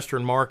 or the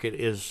Western market,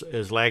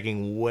 is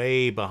lagging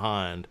way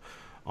behind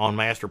on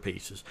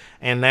masterpieces.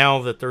 And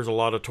now that there's a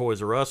lot of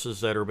Toys R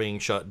Us's that are being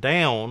shut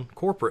down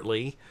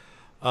corporately,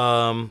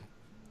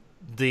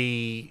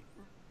 the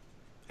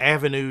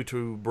avenue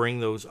to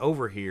bring those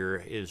over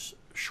here is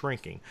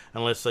shrinking,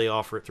 unless they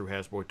offer it through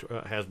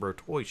Hasbro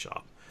Toy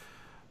Shop.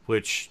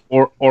 Which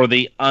or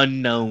the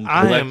unknown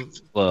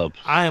collectors club.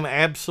 I am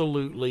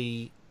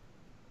absolutely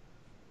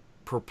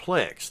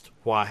perplexed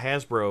why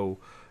Hasbro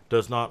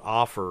does not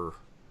offer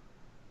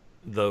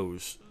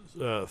those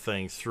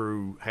things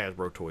through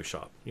Hasbro Toy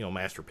Shop. You know,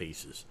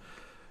 masterpieces.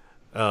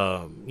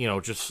 You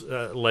know, just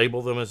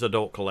label them as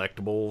adult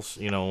collectibles.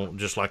 You know,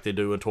 just like they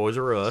do in Toys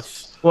R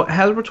Us. Well,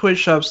 Hasbro Toy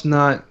Shop's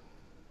not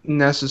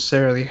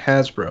necessarily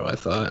Hasbro, I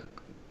thought.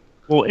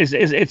 Well,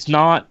 it's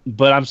not,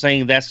 but I'm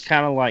saying that's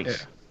kind of like. Yeah.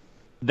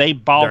 They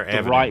bought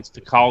the rights to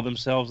call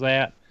themselves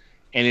that,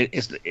 and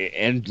it's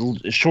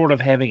short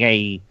of having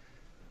a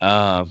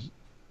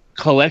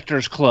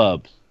collectors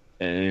club,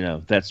 you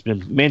know, that's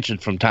been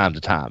mentioned from time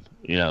to time.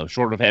 You know,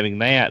 short of having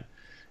that,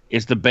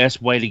 it's the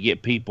best way to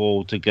get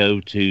people to go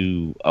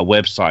to a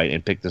website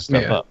and pick this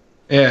stuff up.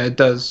 Yeah, it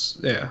does.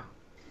 Yeah,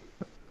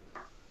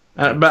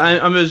 but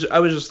I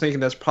was just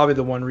thinking that's probably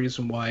the one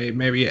reason why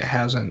maybe it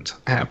hasn't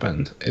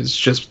happened. It's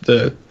just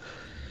the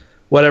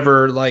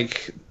whatever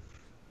like.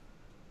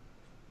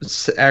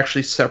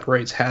 Actually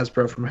separates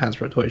Hasbro from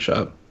Hasbro Toy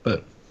Shop,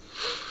 but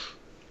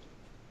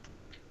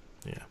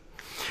yeah.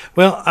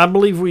 Well, I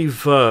believe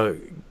we've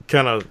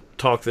kind of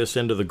talked this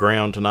into the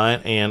ground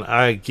tonight, and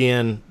I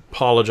again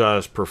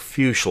apologize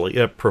profusely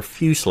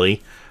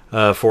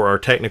for our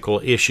technical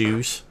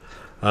issues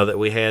that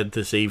we had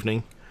this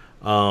evening.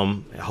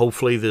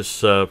 Hopefully,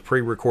 this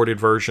pre-recorded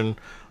version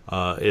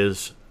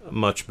is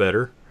much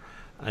better,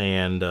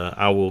 and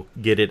I will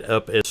get it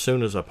up as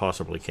soon as I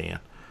possibly can.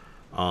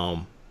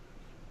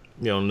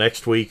 You know,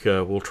 next week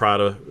we'll try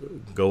to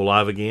go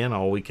live again.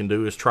 All we can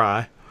do is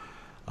try.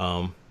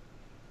 You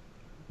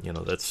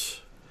know,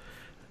 that's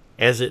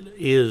as it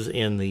is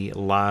in the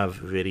live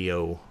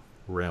video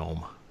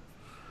realm.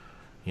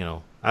 You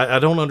know, I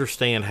don't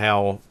understand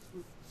how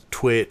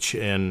Twitch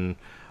and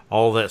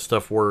all that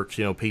stuff works.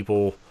 You know,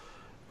 people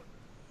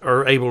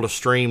are able to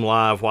stream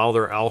live while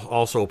they're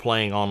also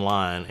playing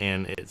online,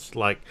 and it's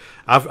like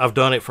I've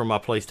done it from my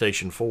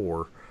PlayStation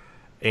 4,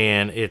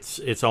 and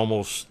it's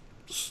almost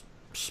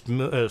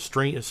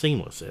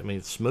seamless. I mean,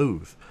 it's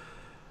smooth.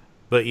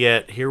 But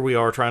yet, here we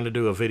are trying to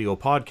do a video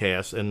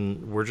podcast,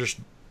 and we're just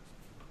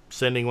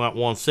sending out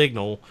one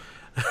signal,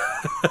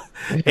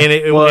 and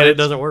it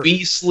doesn't work.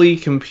 Beastly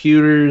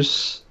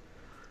computers,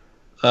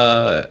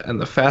 and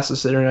the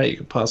fastest internet you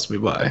could possibly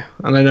buy.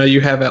 And I know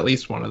you have at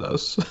least one of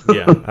those.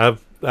 Yeah,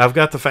 I've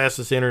got the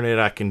fastest internet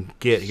I can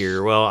get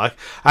here. Well,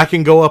 I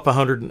can go up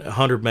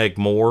 100 meg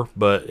more,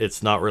 but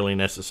it's not really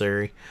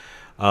necessary.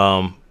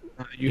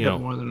 You have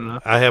more than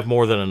enough. I have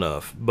more than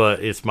enough, but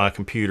it's my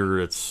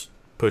computer. It's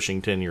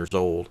pushing 10 years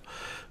old.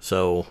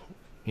 So,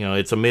 you know,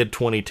 it's a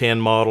mid-2010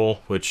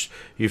 model, which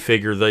you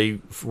figure they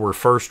were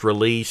first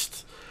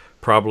released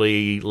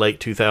probably late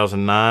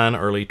 2009,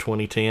 early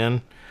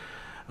 2010.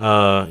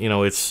 You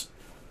know, it's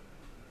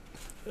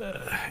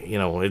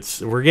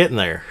we're getting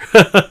there.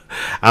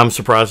 I'm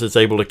surprised it's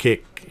able to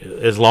kick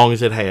as long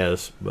as it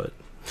has. But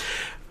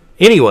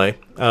anyway,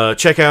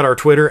 check out our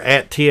Twitter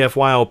at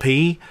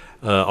TFYLP.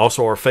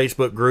 Also our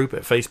Facebook group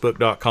at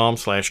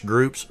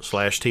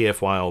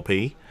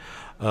facebook.com/groups/TFYLP.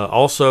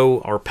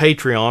 Also our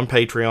Patreon,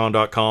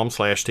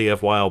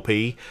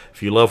 patreon.com/TFYLP.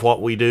 If you love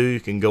what we do, you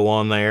can go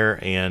on there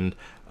and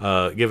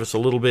give us a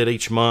little bit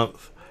each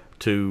month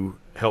to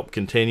help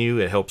continue.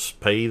 It helps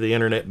pay the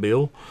internet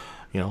bill.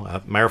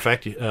 Matter of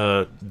fact,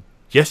 day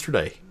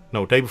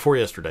before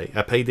yesterday,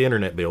 I paid the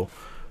internet bill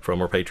from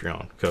our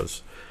Patreon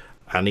because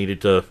I needed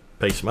to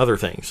pay some other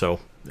things. So,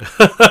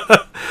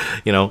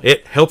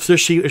 it helps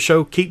this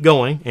show keep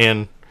going.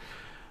 And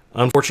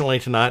unfortunately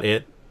tonight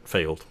it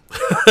failed.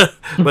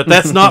 But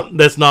that's not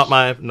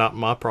my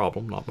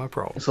problem. Not my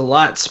problem. It's a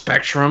lot,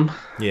 Spectrum.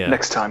 Yeah.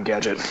 Next time,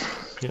 Gadget.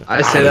 Yeah.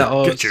 I say that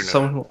as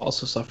someone who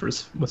also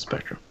suffers with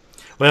Spectrum.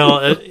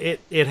 Well,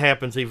 it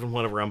happens even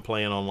whenever I'm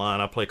playing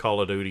online. I play Call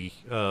of Duty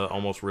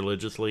almost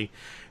religiously,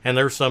 and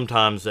there's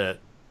sometimes that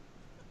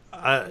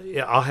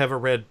I'll have a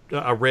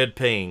red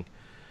ping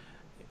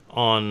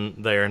on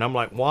there, and I'm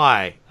like,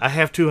 why? I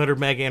have 200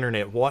 meg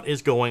internet. What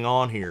is going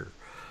on here?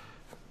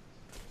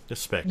 It's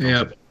Spectrum.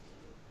 Yep.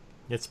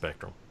 It's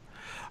Spectrum.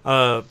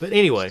 But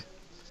anyway,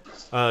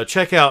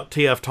 check out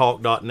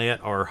tftalk.net,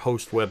 our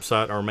host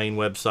website, our main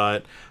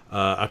website.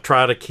 I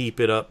try to keep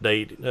it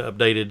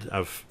updated.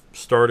 I've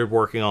started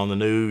working on the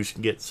news,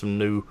 get some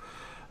new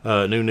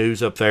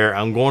news up there.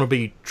 I'm going to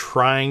be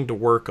trying to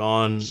work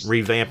on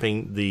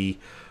revamping the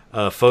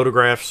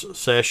photographs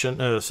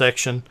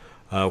section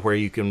where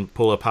you can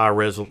pull up high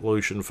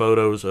resolution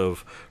photos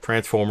of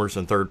Transformers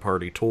and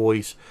third-party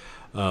toys.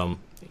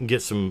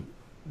 Get some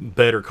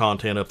better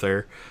content up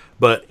there.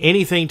 But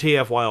anything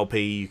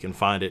TFYLP, you can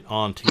find it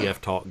on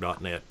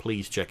tftalk.net.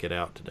 Please check it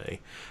out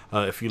today.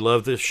 If you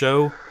love this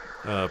show,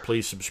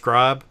 please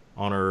subscribe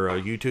on our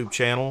YouTube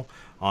channel,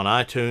 on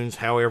iTunes,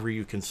 however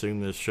you consume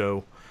this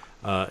show.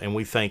 And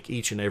we thank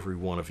each and every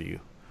one of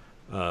you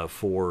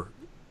for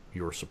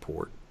your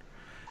support.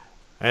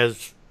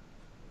 As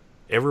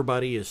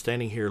everybody is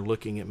standing here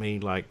looking at me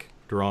like,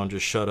 Duran,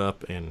 just shut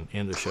up and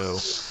end the show,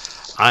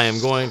 I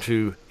am going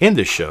to end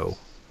the show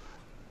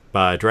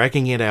by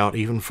dragging it out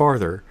even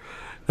farther.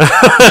 Good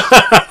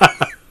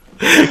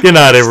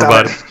night,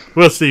 everybody.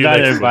 We'll see you next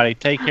time. Everybody.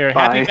 Take care.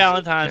 Bye. Happy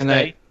Valentine's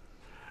Day.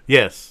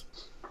 Yes.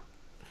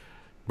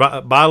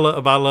 Buy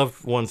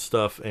loved one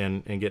stuff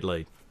and get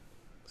laid.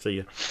 See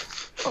ya.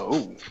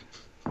 Oh.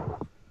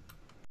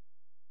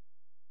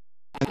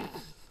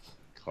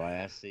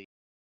 Classy.